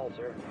 Firing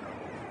repulsor.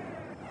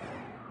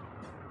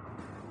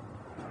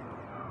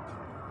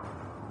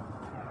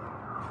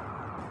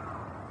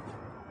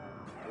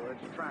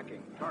 Towards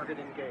tracking. Target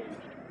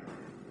engaged.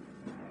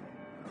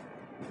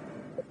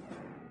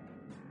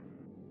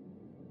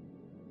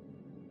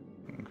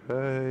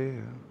 Okay.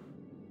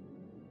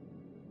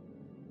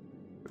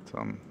 Get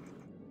some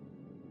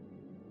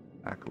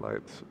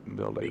acolytes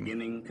building.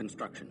 Beginning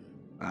construction.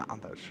 Ah,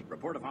 that should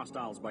Report of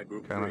hostiles by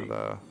Group kind 3.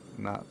 of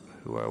not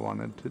who I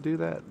wanted to do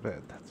that,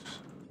 but that's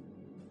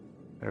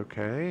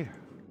okay.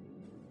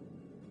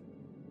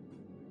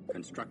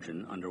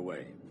 Construction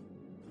underway.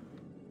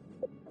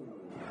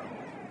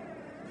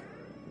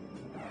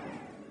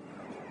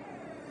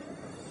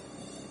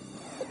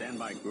 Stand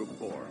by Group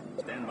 4.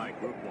 Stand by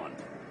Group 1.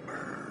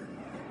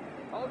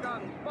 All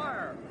guns,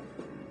 fire!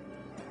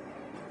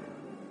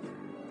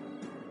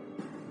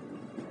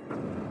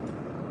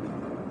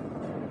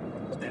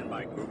 Stand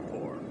by Group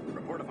 4.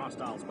 Report of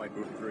hostiles by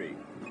Group 3.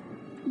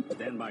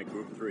 Stand by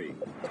Group 3.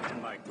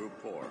 Stand by Group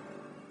 4.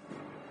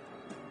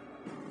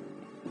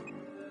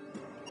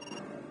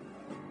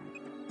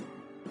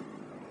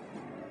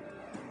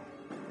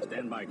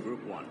 Stand by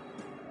Group 1.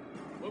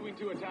 Moving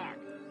to attack.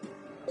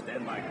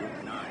 Stand by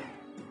Group 9.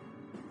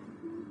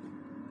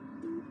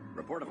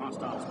 Report of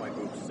hostiles by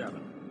Group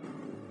 7.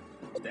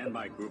 Stand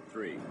by Group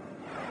 3.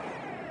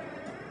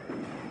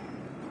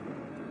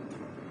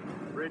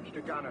 Bridge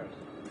to gunners.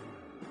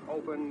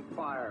 Open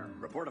fire.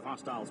 Report of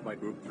hostiles by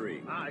Group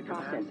 3. Aye,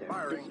 command. Processor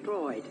Firing.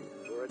 destroyed.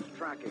 Turrets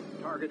tracking.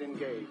 Target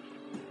engaged.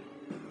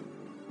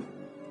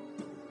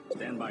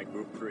 Stand by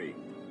Group 3.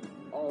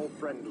 All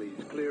friendlies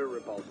clear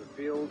repulsor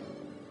field.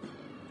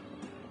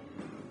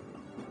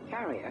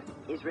 Carrier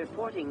is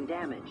reporting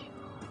damage.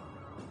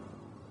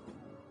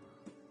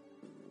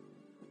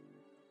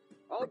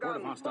 All Report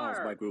of guns, hostiles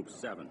fire! by Group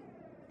 7.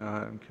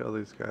 And kill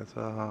these guys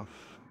off.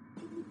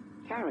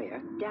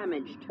 Carrier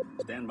damaged.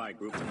 Stand by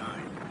Group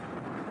 9.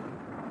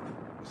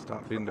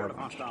 Stop being Report of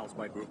damaged. hostiles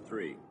by Group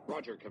 3.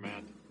 Roger,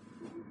 command.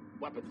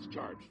 Weapons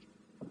charged.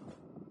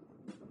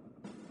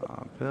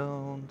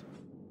 Build.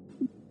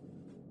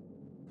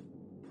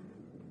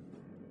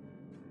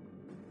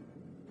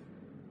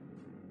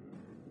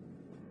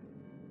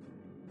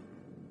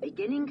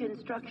 Beginning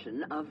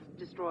construction of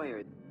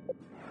destroyer.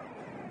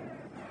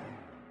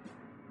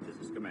 This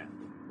is command.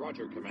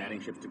 Roger, command. Adding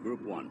ships to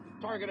Group 1.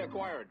 Target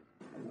acquired.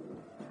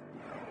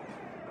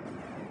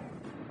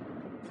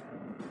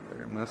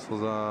 Their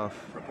missiles off.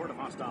 Report of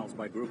hostiles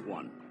by Group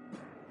 1.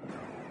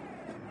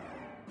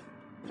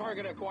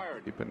 Target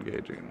acquired. Keep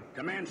engaging.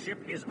 Command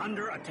ship is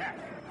under attack.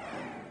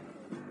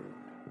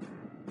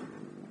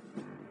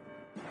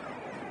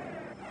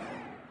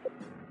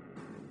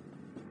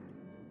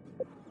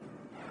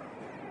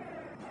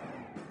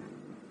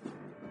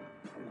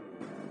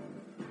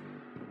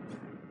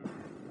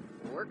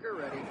 Worker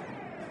ready.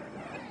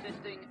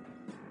 Assisting.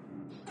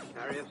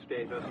 Carrier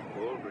status,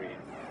 full green.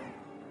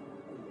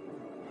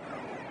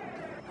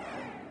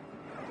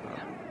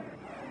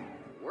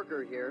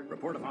 Worker here.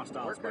 Report of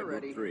hostiles by Worker Group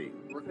ready. 3.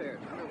 Repairs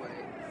underway.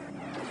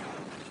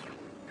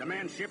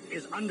 Command ship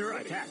is under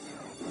attack.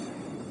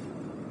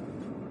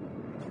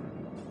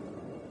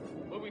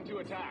 Moving to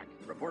attack.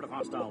 Report of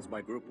hostiles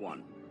by Group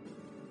 1.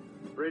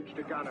 Bridge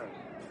to gunners.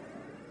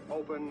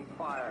 Open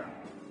fire.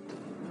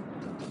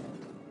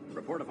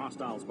 Report of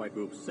hostiles by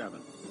Group 7.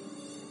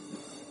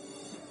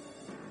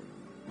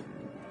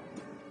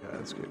 Yeah,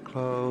 let's get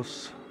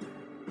close.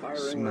 Firing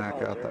Smack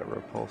out repulsor. that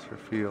repulsor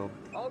field.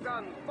 All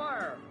guns,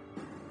 fire!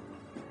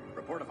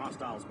 Report of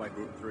hostiles by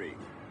Group 3.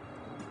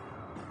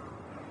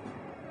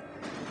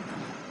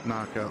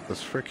 Knock out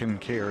this frickin'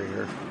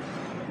 carrier.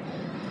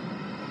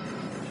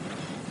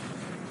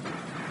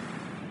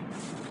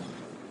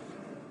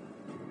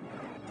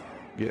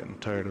 Getting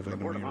tired of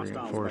Report enemy of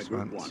hostiles by Group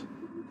reinforcements.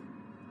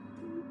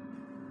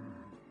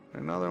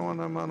 1. Another one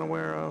I'm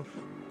unaware of.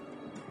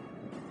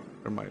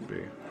 There might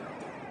be.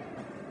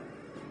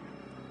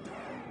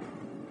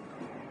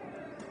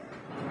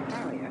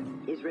 Carrier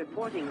is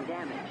reporting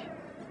damage.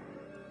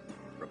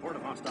 Report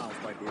of hostiles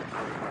by Group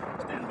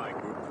 3. Stand by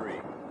Group 3.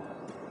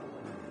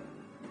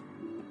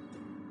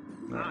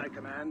 Aye,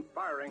 command.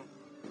 Firing.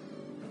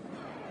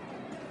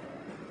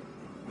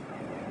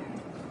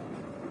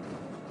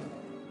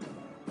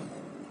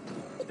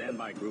 Stand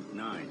by Group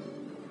 9.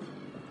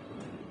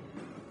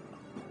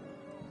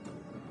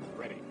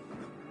 Ready.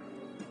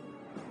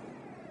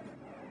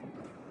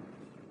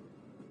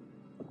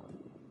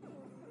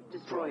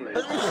 Destroyer.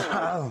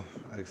 Oh,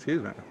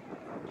 excuse me.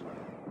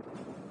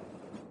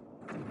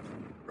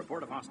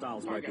 Report of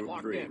hostiles by Target Group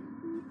locked 3. in.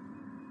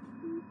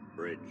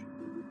 Bridge.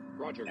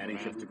 Roger, Adding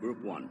command. ships to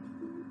Group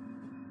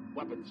 1.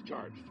 Weapons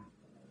charged.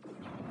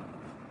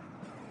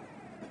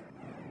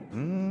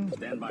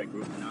 Stand by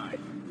Group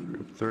 9.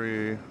 Group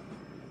 3.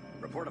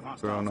 Report of Throw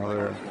hostiles by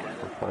another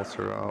Group 1.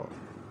 repulsor out.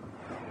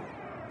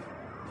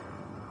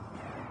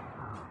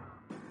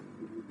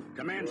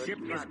 Command ship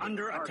is Target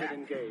under attack.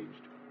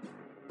 engaged.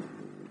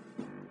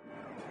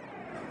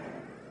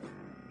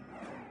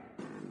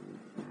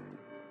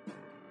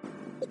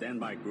 Stand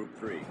by Group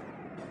 3.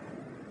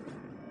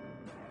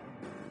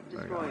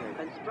 Destroyer.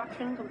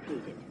 Construction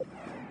completed.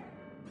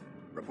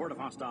 Report of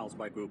hostiles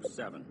by Group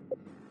 7.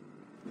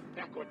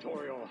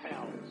 Equatorial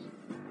hells.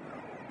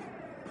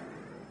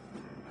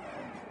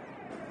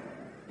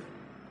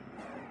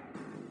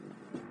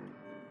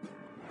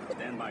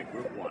 Stand by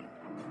Group 1.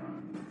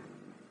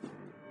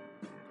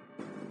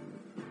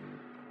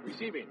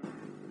 Receiving.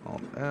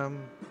 Alt M.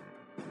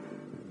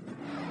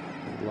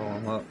 Blow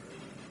them up.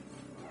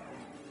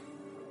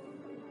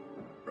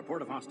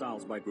 Report of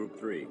hostiles by Group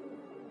 3.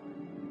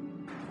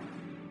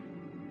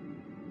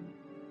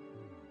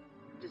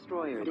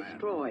 Destroyer Command.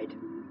 destroyed.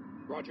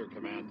 Roger,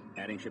 command.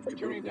 Adding ships to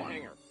Returning Group to 1.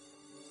 hangar.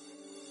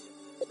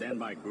 Stand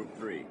by Group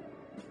 3.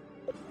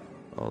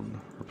 I'll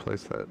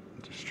replace that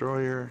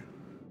destroyer.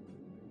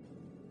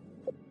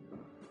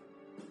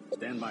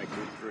 Stand by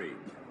Group 3.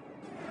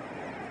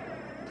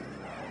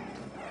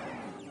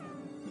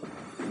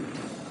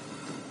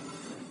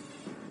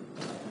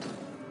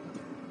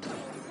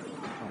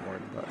 I'm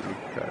worried about you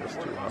guys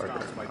Report too of hard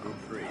hostiles right by now. Group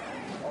 3.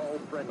 All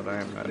friendly. But I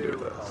am gonna clear do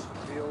this.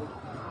 repulsor field.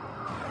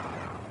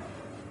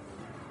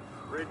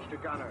 Bridge to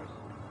gunners.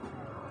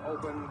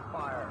 Open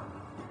fire.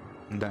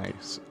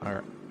 Nice.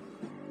 Alright.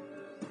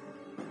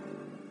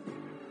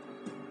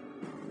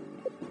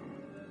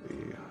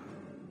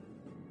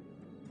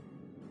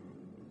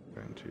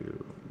 Going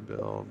to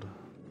build.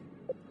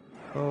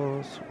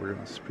 Oh, so we're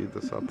going to speed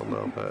this up a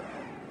little bit.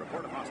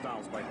 Report of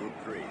hostiles by Group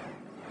 3.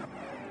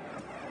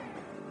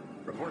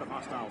 Report of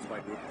hostiles by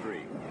Group 3.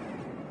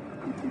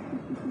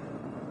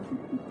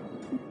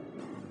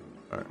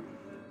 Alright.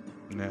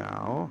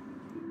 Now.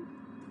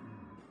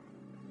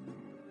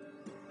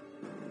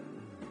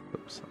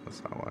 Oops,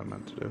 that's not what I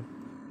meant to do.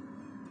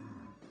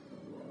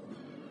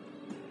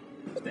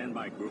 Stand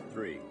by Group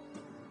 3.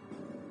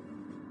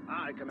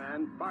 Aye,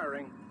 command.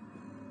 Firing.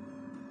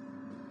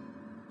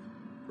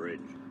 Bridge.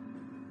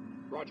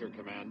 Roger,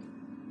 command.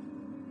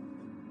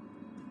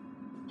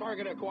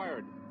 Target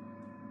acquired.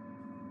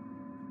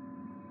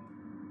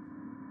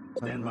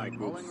 Stand by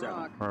Group Rolling 7.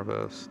 rock.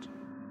 Harvest.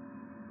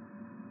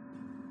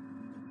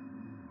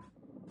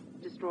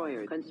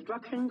 Destroyer.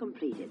 Construction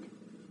completed.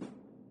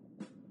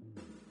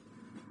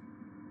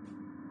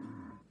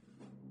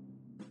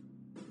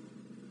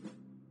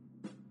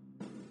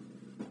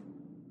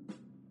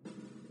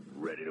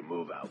 to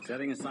move out.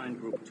 Setting assigned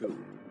Group 2.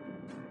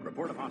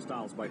 Report of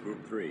hostiles by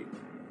Group 3.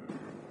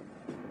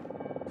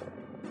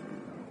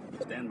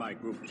 Stand by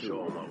Group 2.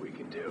 Show them what we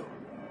can do.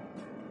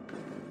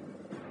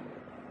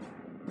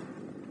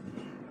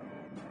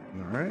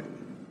 All right.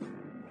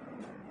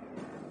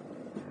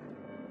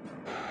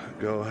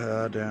 Go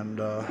ahead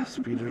and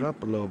speed it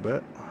up a little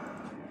bit.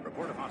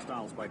 Report of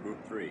hostiles by Group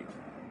 3.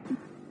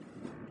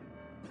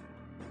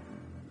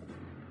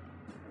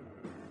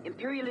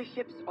 Imperialist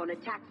ships on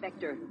attack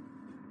vector.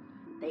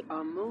 They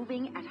are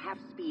moving at half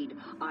speed.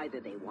 Either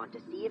they want to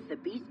see if the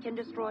beast can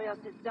destroy us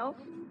itself,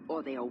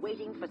 or they are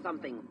waiting for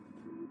something.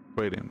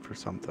 Waiting for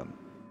something.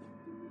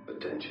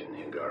 Attention,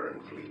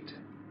 Hingaran fleet.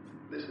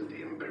 This is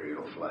the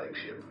Imperial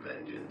flagship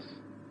Vengeance.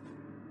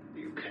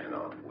 You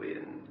cannot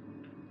win.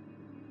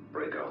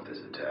 Break off this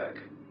attack.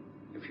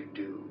 If you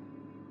do,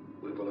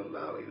 we will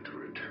allow you to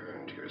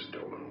return to your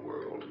stolen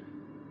world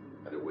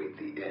and await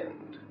the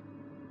end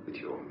with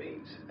your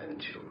mates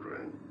and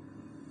children.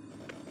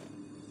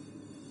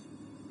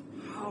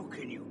 How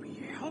can you be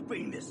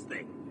helping this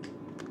thing?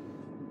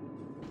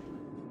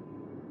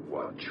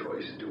 What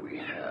choice do we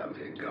have,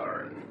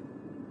 Hingaran?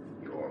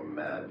 Your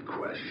mad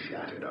quest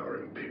shattered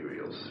our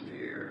Imperial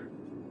sphere,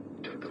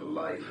 took the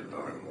life of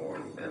our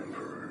immortal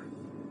Emperor.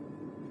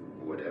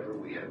 Whatever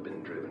we have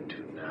been driven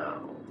to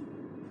now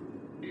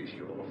is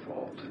your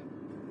fault.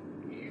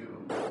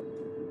 You.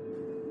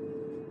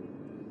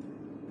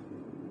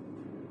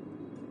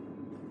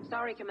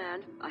 Sorry,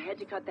 Command. I had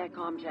to cut that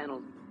comm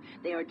channel.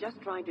 They are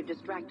just trying to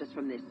distract us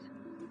from this.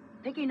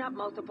 Picking up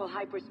multiple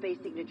hyperspace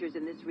signatures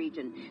in this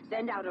region.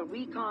 Send out a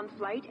recon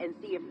flight and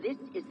see if this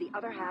is the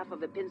other half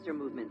of the pincer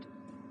movement.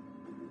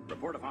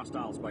 Report of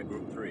hostiles by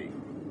Group 3.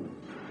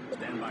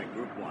 Stand by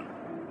Group 1.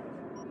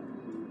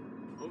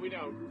 Moving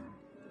out.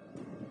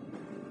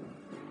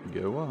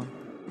 Go on.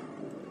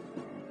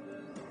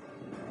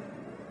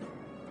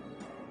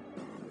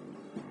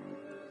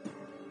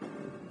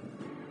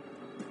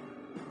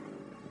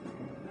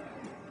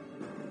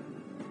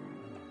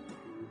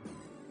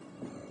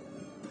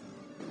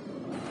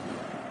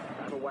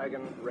 Battle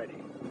wagon ready.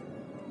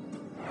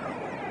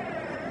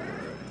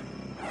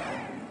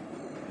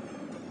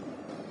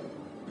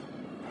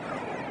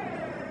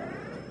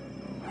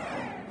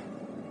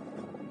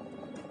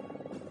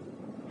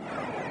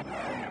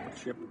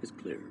 Ship is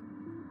clear.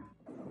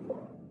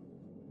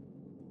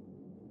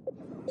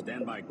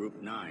 Stand by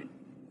Group 9.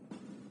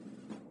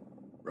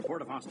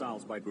 Report of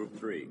hostiles by Group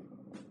 3.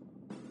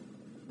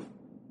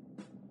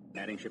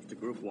 Adding ships to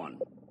Group 1.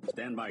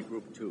 Stand by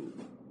Group 2.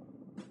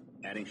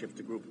 Adding ships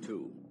to Group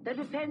 2. The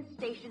defense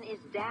station is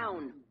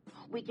down.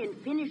 We can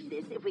finish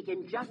this if we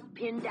can just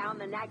pin down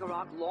the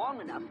Nagarok long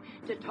enough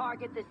to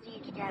target the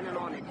siege cannon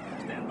on it.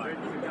 Stand by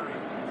Group 9.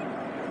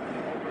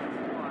 Open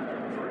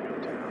fire for new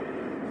town.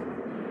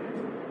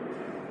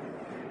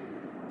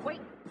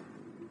 Wait!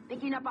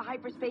 Picking up a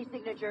hyperspace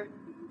signature.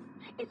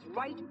 It's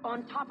right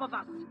on top of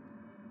us.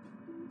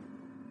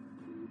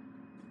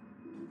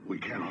 We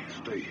cannot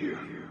stay here.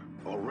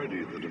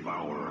 Already the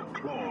Devourer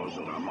claws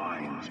at our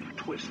minds,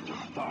 twists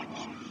our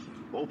thoughts.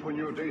 Open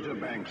your data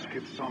banks,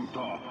 Kith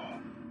Samtov,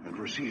 and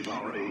receive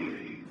our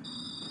aid.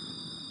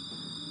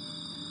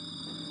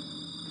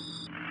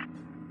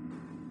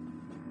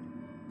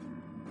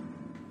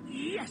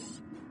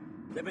 Yes!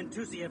 The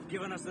Bentusi have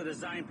given us the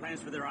design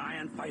plans for their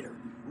ion fighter.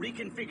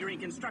 Reconfiguring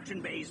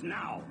construction bays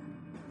now.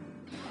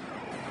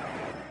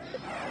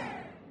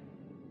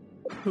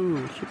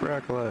 Ooh, super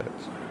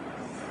accolades.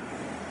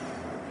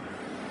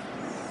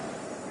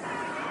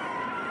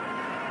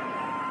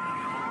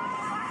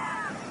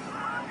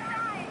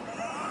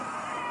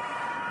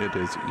 It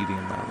is eating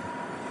them.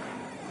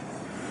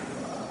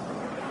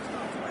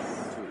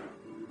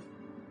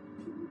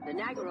 The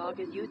Nagarok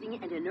is using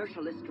an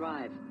inertialist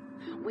drive.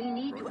 We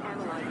need to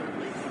analyze it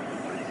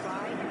and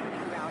try and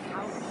figure out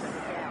how to shut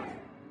it down.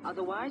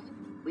 Otherwise,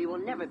 we will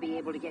never be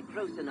able to get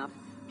close enough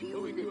to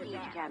use the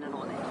siege cannon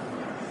on it.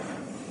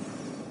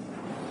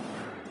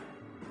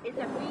 It's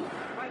a beast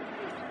right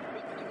fleet.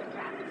 This is a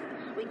trap.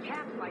 We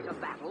can't fight a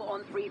battle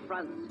on three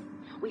fronts.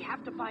 We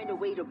have to find a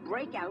way to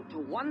break out to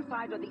one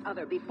side or the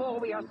other before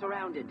we are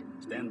surrounded.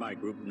 Stand by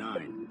Group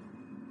 9.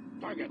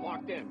 Target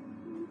locked in.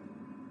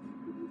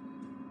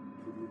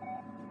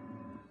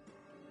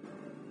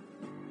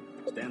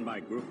 Stand by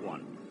Group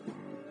 1.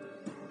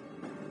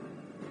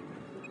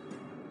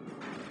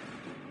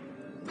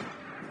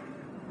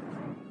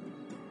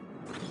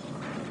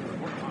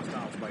 Report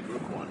hostiles by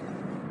Group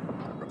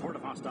 1. Report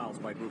of hostiles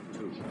by Group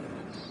 2.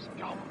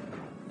 Scum.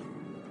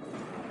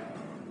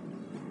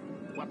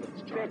 Weapons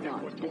charging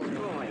Dreadnought was torn.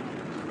 destroyed.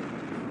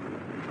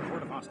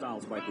 Report of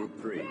hostiles by Group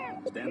 3.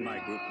 Stand by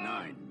Group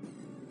 9.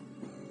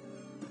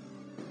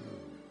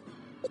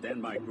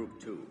 Stand by Group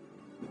 2.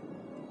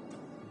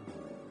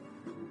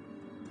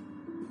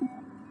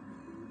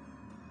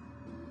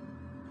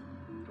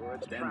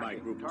 Towards Stand by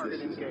tracking. Group 2. Target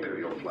This is engaged.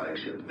 Imperial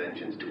flagship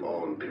Vengeance to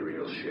all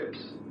Imperial ships.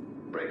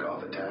 Break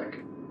off attack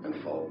and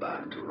fall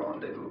back to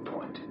rendezvous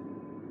point.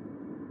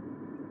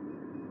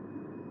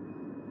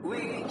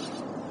 Wait!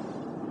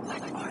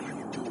 What are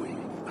you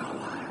doing,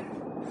 ally?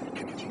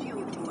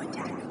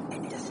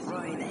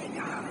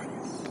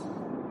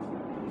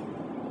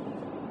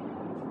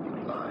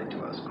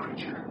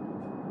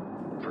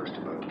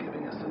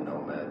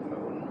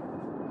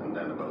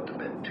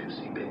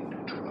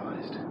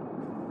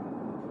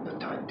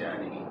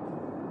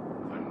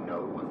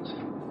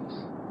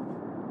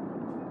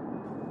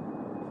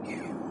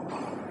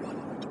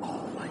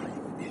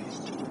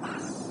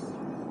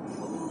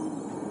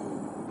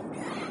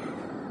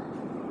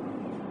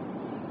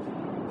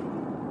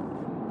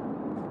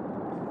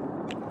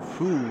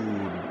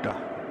 Food.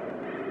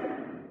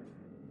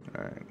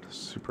 Alright,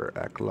 super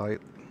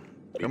acolyte.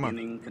 Come on.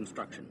 Beginning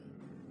construction.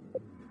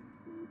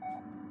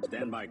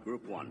 Stand by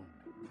Group 1.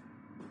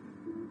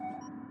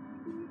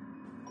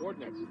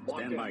 Coordinates. Locked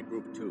Stand in. by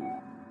Group 2.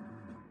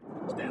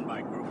 Stand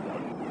by Group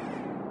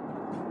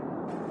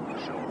 1.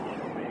 Show them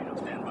what we're made of.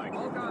 Stand by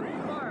All Group guns,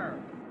 3. fire!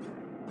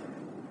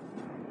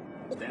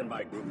 Stand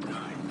by Group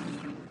 9.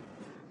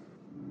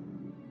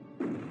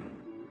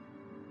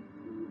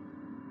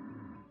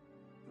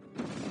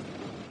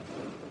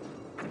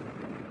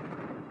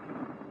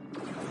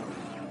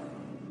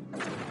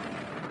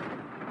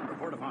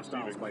 Report of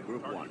hostiles by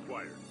Group 1.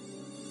 Acquired.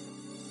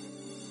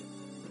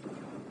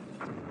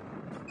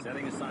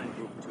 Setting aside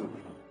Group 2.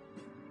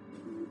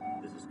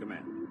 This is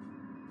Command.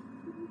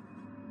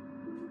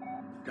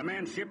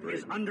 Command ship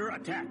is under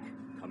attack.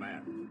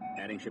 Command.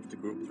 Adding ships to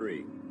Group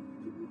 3.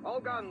 All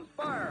guns,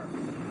 fire!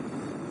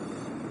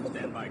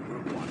 Stand by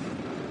Group 1.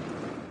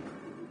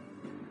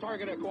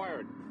 Target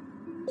acquired.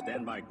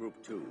 Stand by Group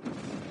 2.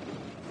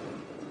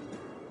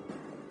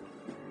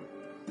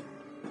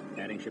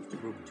 Adding ships to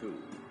Group 2.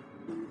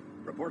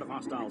 Report of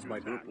hostiles by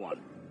Group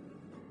 1.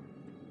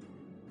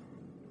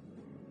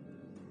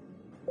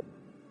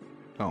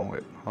 Oh,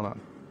 wait, hold on.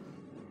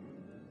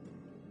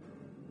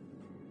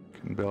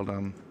 Can build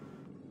them,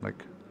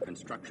 like,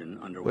 Construction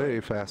underway. way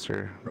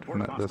faster Report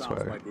than of this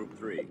hostiles by way. Group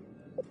 3.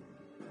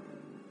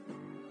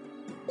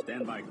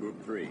 Stand by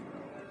Group 3.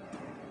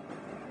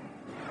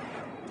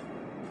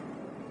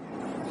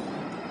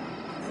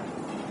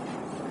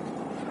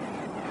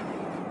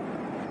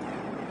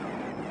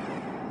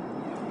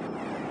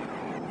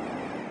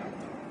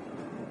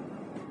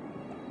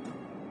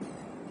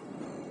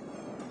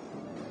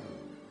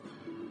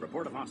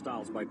 Report of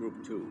hostiles by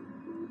Group 2.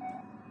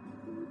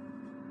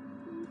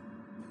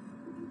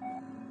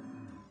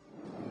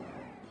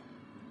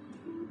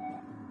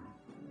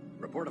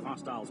 Report of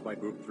hostiles by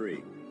Group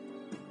 3.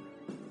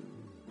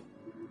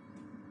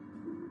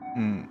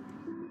 And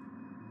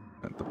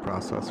the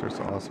processor's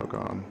also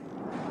gone.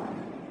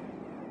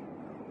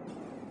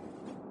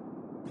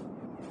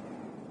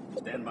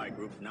 Stand by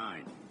Group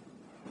 9.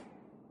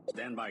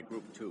 Stand by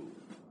Group 2.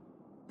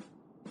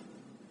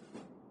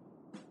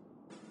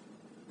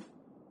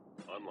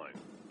 Online.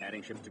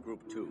 Adding ships to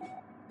Group 2.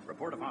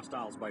 Report of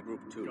hostiles by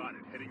Group 2. Got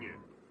it. Heading in.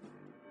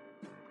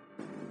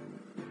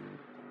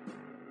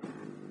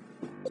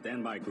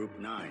 Stand by Group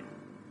 9.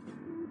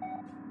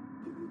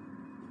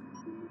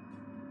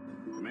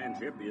 Command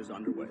ship is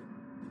underway.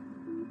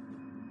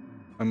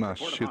 I'm gonna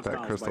Report of shoot that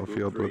hostiles crystal by Group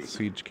field 3. with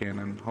siege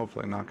cannon.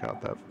 Hopefully knock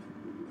out that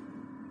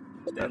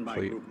Stand by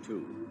fleet. Group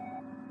 2.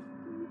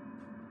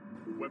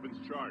 Weapons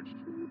charged.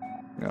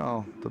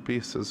 Oh, the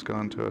beast is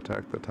going to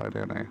attack the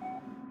Titanic.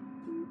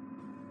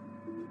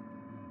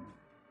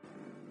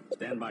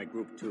 Stand by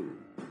Group 2.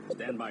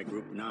 Stand by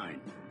Group 9.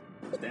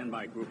 Stand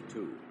by Group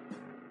 2.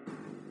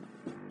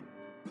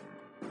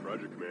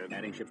 Roger, Command.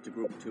 Adding ships to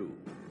Group 2.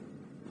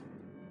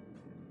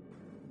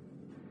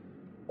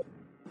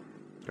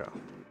 Go.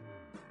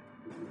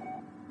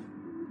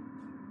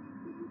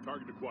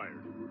 Target acquired.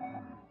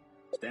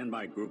 Stand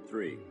by Group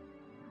 3.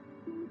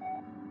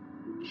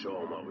 Show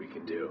them what we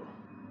can do.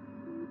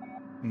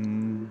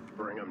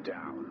 Bring them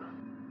down.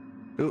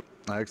 Oop,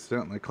 I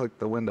accidentally clicked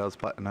the Windows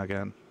button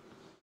again.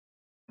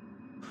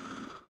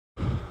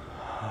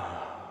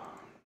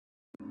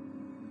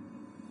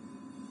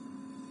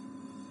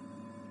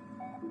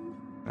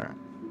 Alright.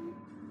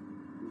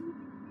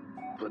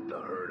 Put the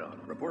hurt on them.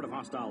 Report of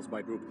hostiles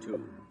by Group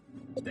 2.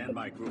 Stand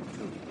by Group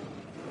 2.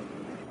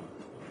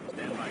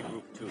 Stand by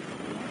Group 2.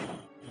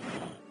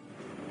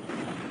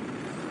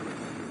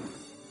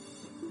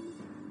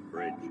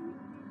 Bridge.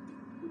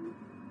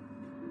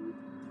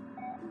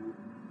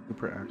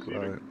 Super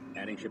acolyte.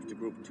 Adding ships to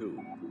Group 2.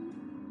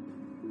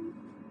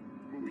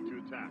 Moving to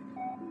attack.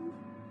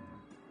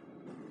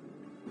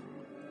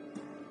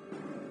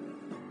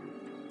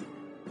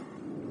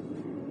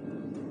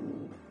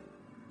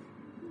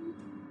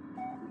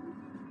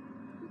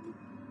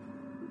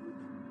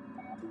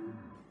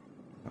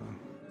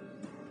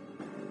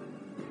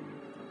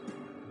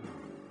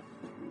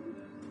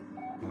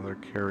 Another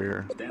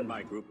carrier. Stand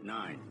by Group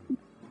 9.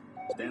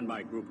 Stand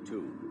by Group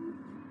 2.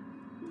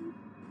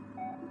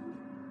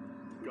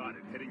 Got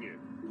it. Heading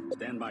in.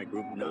 Stand by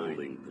Group 9.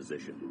 Holding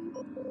position.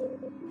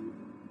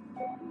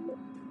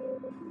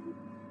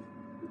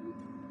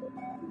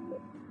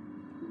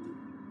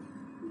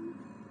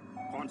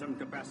 Quantum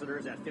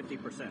capacitors at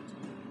 50%.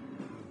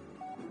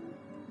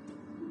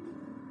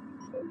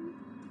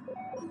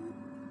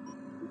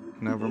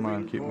 Never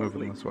mind, Moving keep forward,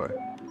 moving this way.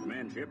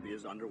 Command ship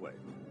is underway.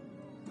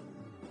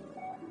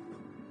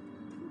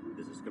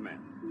 This is Command.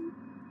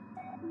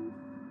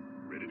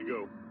 Ready to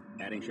go.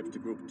 Adding ships to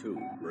Group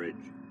 2. Bridge.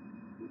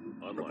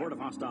 Online. Report of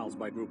hostiles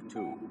by Group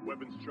 2.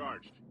 Weapons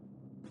charged.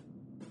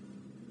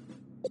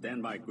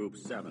 Stand by Group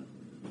 7.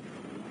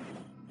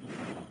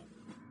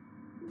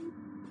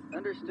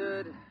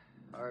 Understood.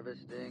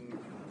 Harvesting.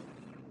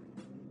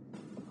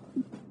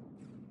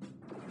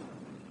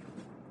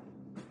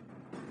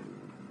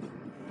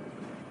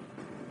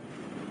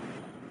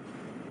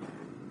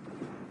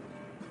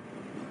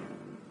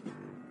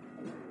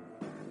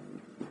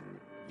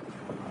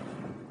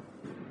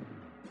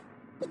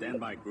 Stand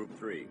by Group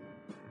 3.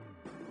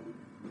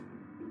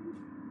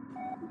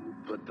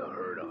 Put the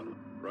hurt on them.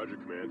 Roger,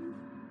 Command.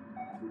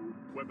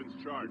 Weapons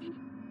charged.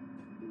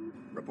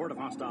 Report of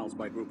hostiles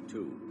by Group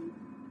 2.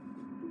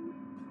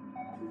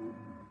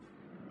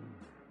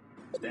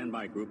 Stand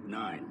by Group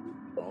 9.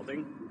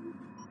 Halting.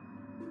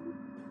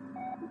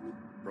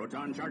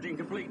 Proton charging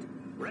complete.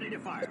 Ready to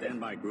fire. Stand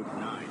by Group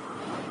 9.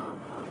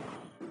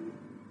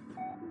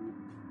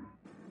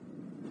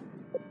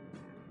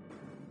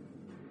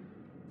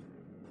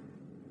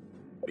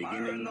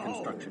 Beginning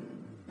construction.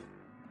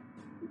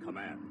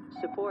 Command.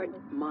 Support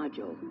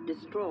module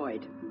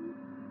destroyed.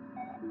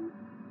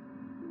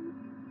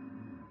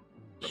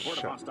 Report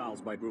of hostiles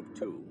by Group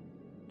 2.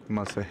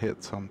 Must have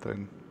hit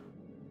something.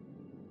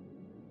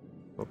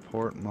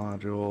 Support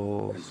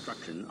modules.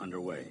 Construction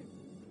underway.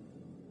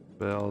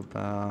 Build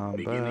them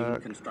Beginning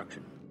back.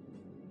 construction.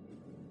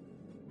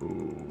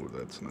 Ooh,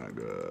 that's not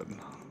good.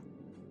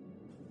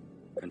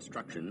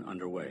 Construction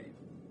underway.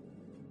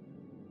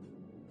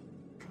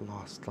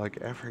 Lost like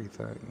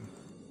everything.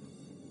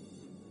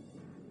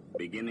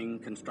 Beginning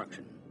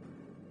construction.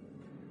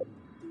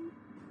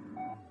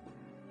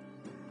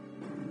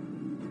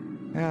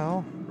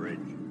 Hell. Bridge.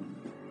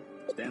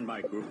 Stand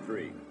by Group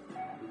 3.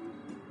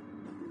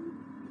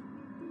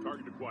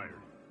 Target acquired.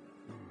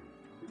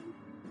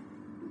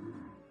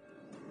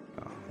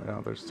 Oh,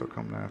 yeah, they're still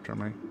coming after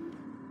me.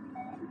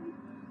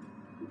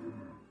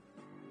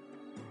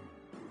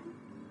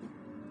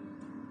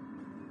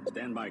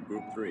 Stand by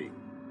Group 3.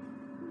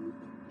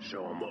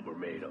 Show them what we're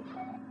made of.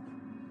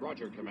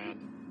 Roger,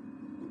 Command.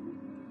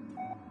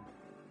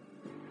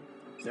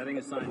 Setting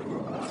aside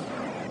Group 1.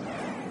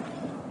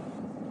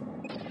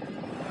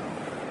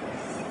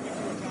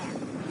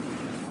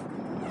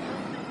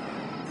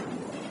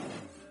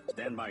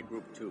 Stand by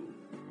Group 2.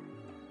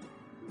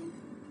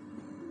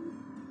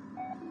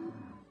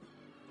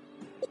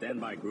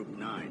 Stand by Group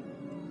 9.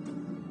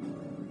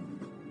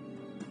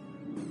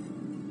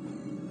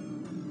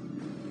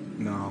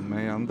 No,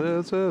 man,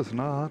 this is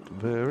not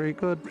very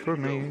good for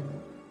me.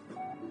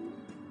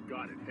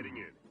 Got it. Heading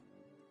in.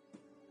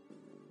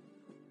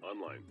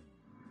 Online.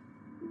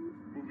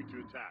 Moving to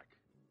attack.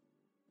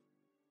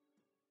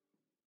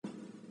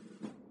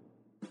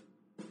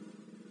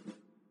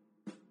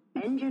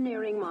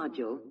 Engineering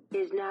module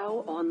is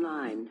now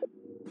online.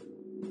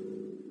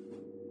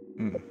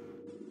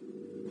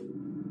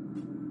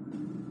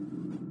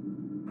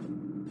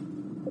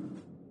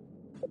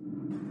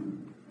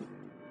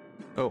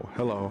 Oh,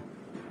 hello.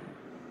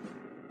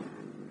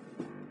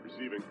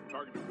 Receiving.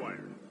 Target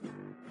acquired.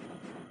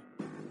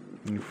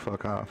 You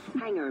fuck off.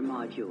 Hangar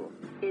module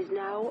is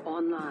now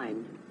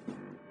online.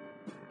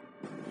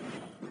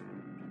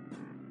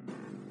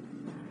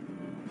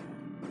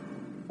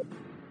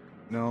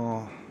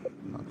 No,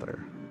 not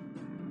there.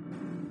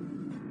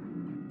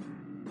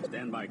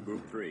 Stand by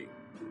Group 3.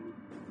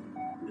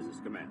 This is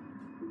Command.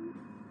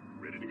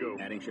 Ready to go.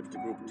 Adding ships to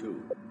Group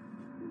 2.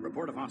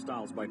 Report of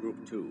hostiles by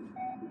Group 2.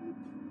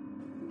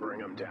 Bring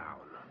them down.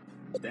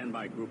 Stand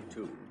by Group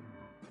 2.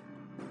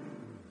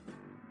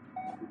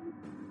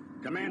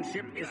 Command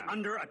ship is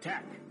under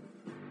attack.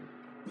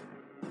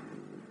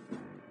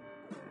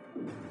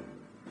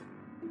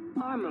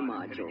 Armor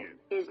module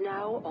is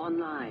now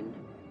online.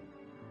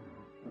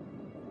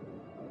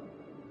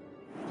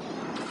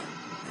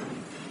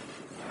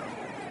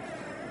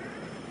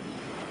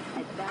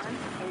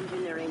 Advanced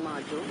engineering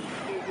module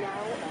is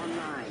now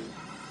online.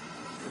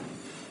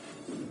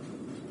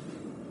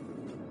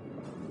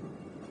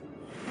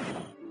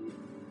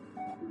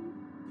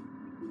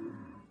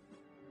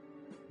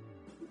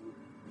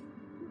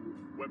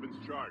 Weapons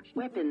charged.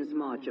 Weapons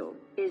module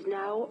is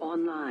now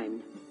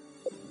online.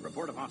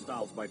 Report of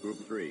hostiles by Group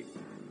 3.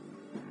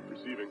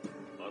 Receiving.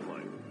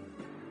 Online.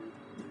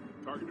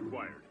 Target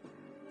acquired.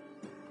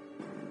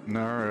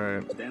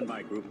 Alright. Stand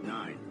by Group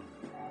 9.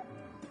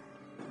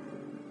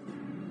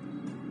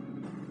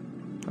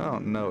 I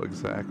don't know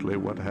exactly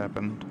what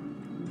happened.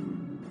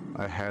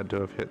 I had to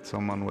have hit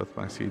someone with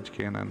my siege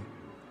cannon.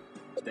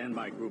 Stand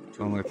by Group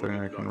 2. Only thing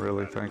I can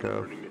really think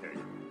of.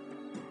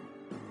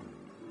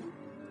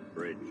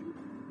 Bridge.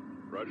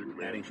 Roger,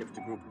 Command. Adding ships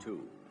to Group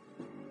 2.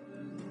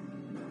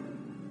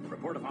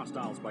 Report of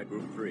hostiles by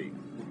Group 3.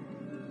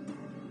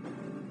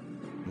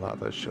 A lot of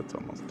this shit's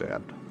almost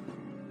dead.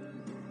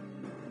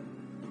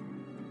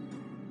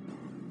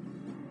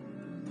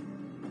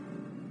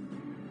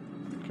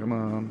 Come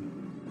on.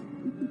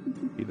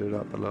 Heat it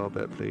up a little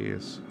bit,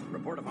 please.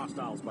 Report of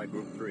hostiles by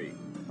Group 3.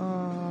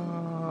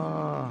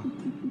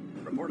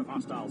 Report of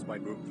hostiles by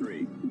Group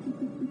 3.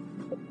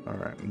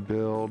 Alright,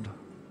 build.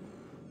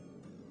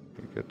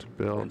 We get to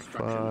build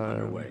Construction 5.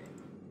 underway.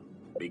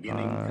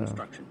 Beginning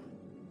construction.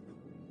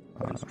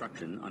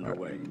 Construction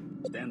underway.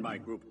 Stand by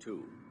Group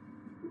 2.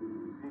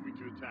 Moving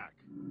to attack.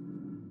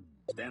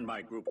 Stand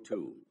by Group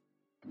 2.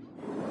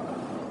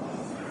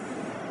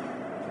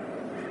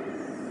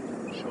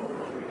 Show them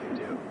what we can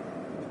do.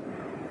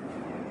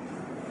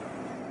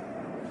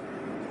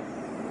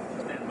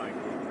 Stand by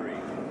Group 3.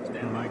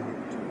 Stand by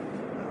Group 2.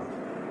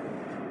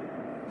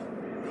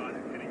 Got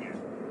it. Heading in.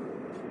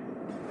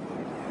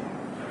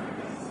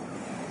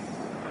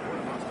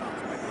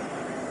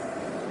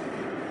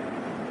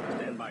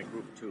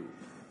 Group 2.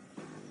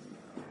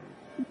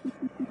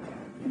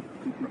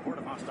 Report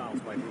of hostiles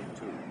by Group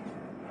 2.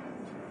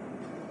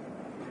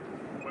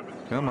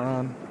 Weapons Come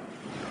on.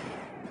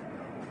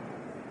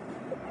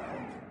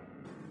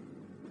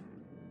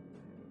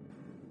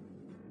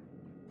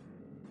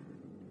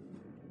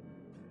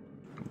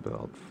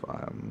 Build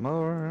 5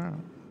 more.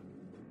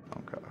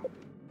 Okay.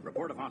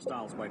 Report of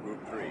hostiles by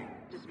Group 3.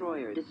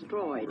 Destroyer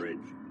destroyed. Bridge.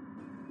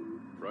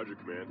 Roger,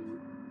 Command.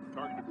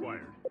 Target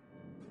acquired.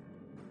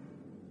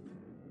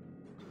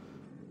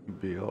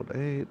 Build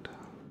 8.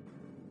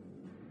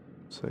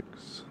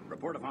 6.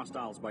 Report of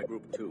hostiles by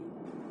Group 2.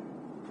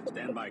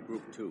 Stand by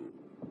Group 2.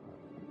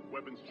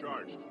 Weapons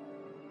charged.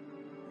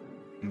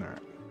 Alright.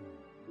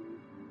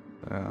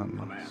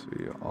 And let's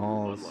see,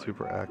 all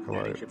super Adding ship to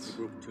acolytes.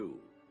 Group 2.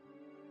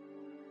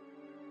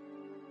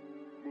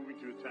 Moving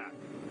to attack.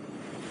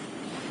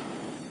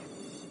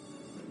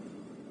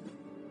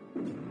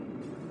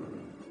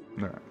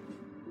 Alright.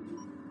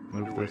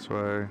 Move this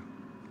way.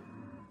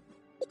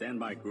 Stand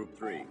by Group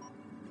 3.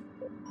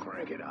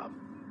 Crank it up.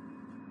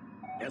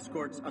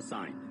 Escorts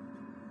assigned.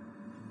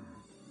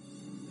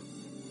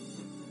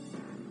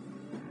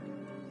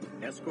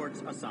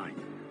 Escorts assigned.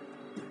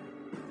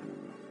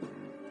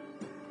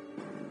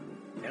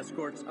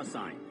 Escorts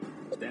assigned.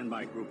 Stand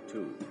by Group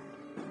 2.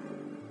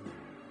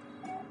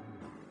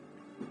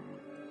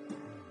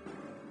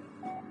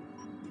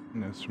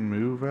 Let's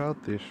move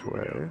out this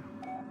way.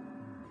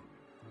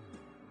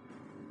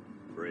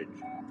 Bridge.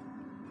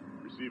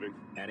 Receiving.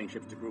 Adding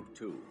ships to Group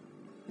 2.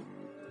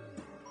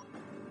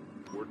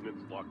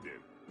 Coordinates locked in.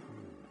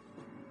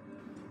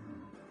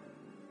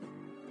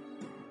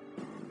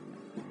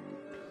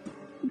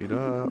 Speed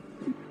up.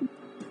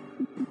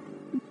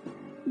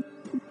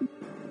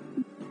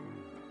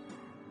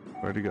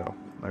 Where'd he go?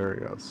 There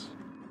he goes.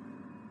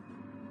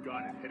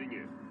 Got it. Heading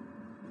in.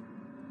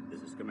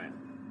 This is command.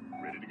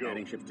 Ready to go.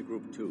 Adding ships to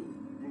Group 2.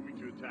 Moving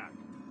to attack.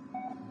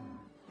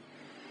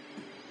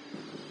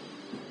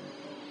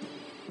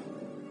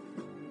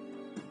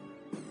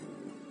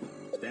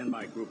 Stand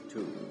by Group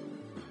 2.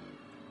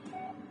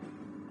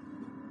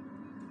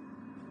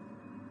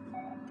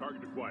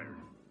 Target acquired.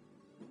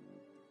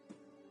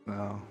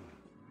 No.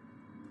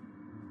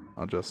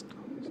 I'll just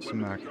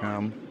smack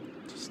him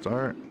to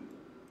start.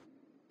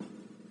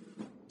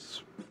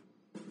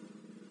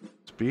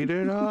 Speed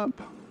it up.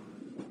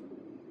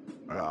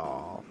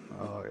 Oh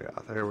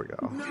yeah, there we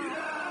go.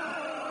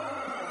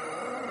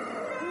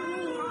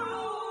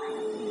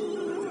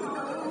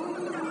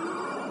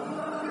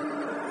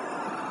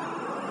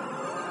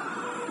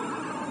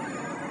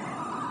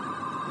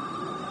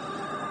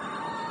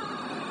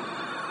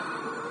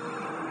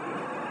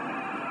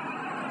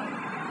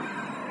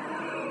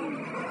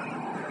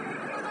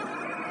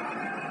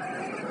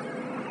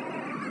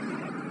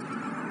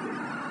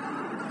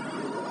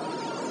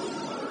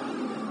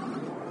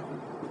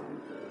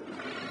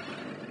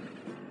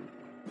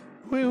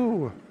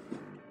 Woo!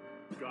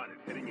 Got it.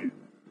 Heading in.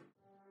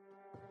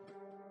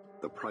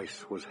 The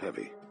price was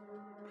heavy.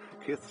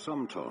 Kith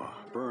Sumtaw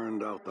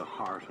burned out the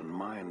heart and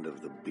mind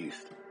of the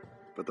beast,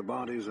 but the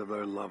bodies of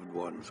their loved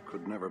ones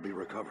could never be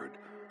recovered.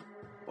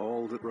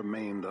 All that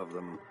remained of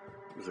them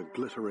was a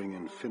glittering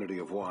infinity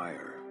of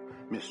wire,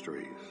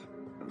 mysteries,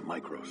 and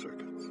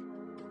microcircuits.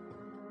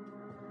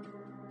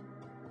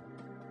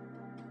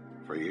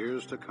 For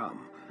years to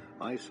come,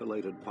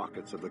 isolated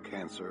pockets of the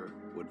cancer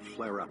would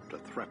flare up to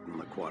threaten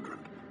the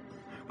quadrant.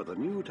 But the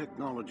new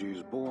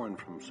technologies born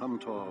from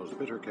Sumtaw's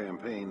bitter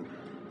campaign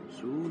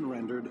soon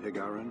rendered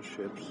Higaran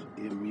ships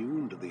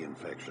immune to the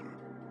infection.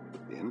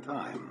 In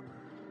time,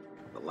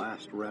 the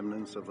last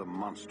remnants of the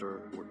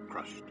monster were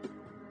crushed.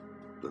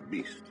 The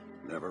beast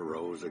never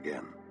rose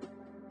again.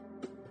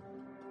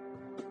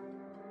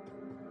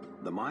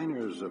 The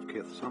miners of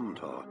Kith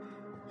Sumtaw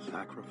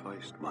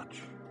sacrificed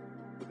much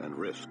and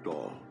risked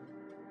all.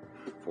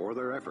 For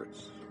their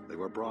efforts, they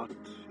were brought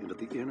into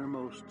the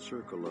innermost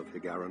circle of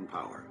Higaran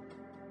power.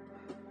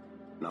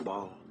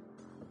 Nabal,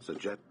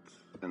 Sajet,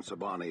 and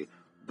Sabani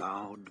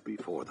bowed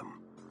before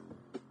them.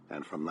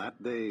 And from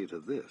that day to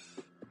this,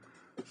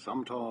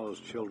 Sumtaw's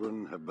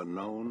children have been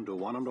known to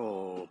one and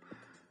all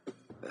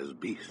as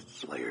beast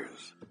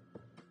slayers.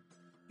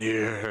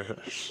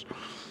 Yes.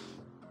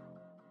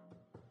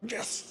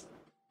 Yes.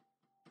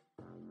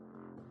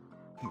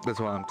 That's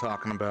what I'm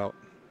talking about.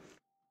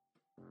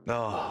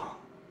 Oh,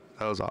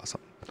 that was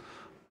awesome.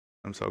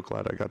 I'm so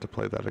glad I got to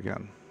play that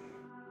again.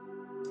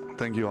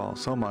 Thank you all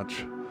so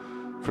much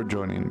for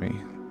joining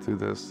me through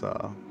this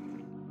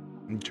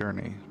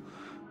journey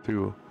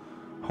through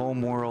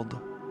Homeworld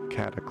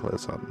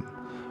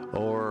Cataclysm,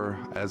 or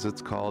as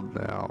it's called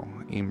now,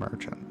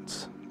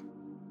 Emergence.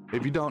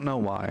 If you don't know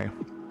why,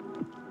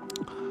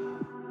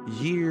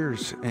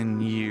 years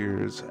and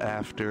years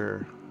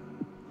after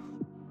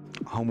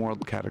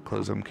Homeworld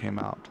Cataclysm came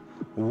out,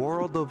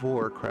 World of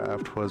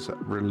Warcraft was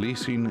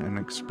releasing an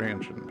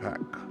expansion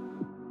pack,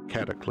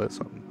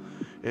 Cataclysm,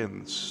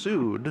 and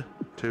sued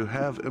to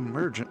have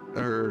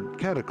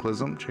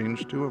Cataclysm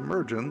changed to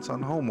Emergence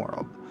on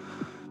Homeworld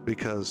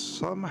because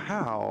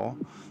somehow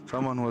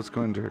someone was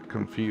going to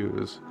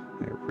confuse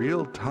a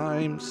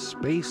real-time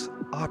space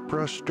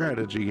opera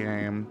strategy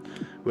game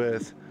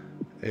with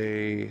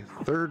a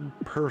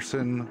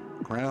third-person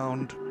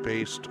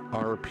ground-based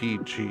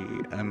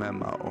RPG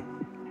MMO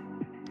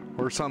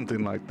or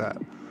something like that.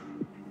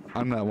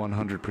 I'm not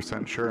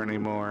 100% sure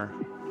anymore,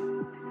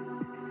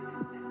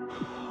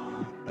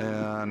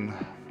 and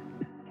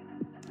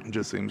it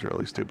just seems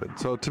really stupid.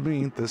 So to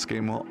me, this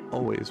game will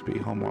always be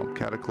Homeworld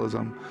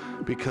Cataclysm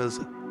because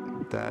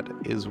that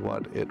is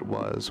what it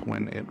was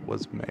when it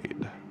was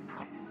made.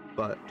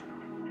 But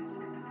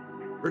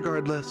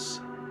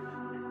regardless,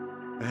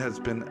 it has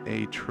been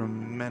a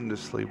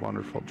tremendously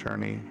wonderful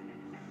journey.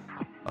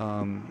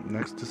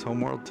 Next is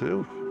Homeworld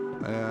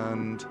 2,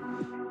 and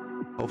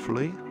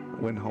hopefully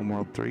when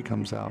Homeworld 3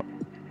 comes out,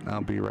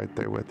 I'll be right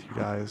there with you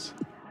guys.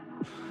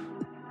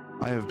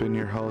 I have been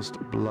your host,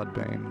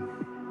 Bloodbane.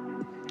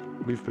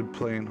 We've been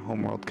playing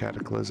Homeworld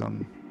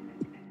Cataclysm.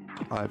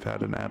 I've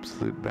had an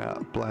absolute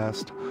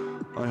blast.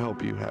 I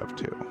hope you have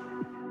too.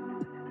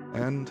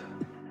 And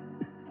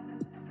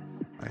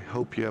I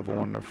hope you have a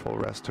wonderful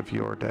rest of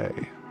your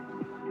day.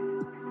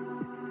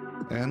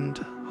 And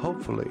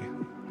hopefully,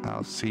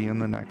 I'll see you in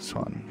the next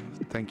one.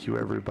 Thank you,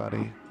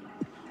 everybody,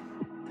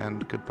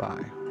 and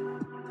goodbye.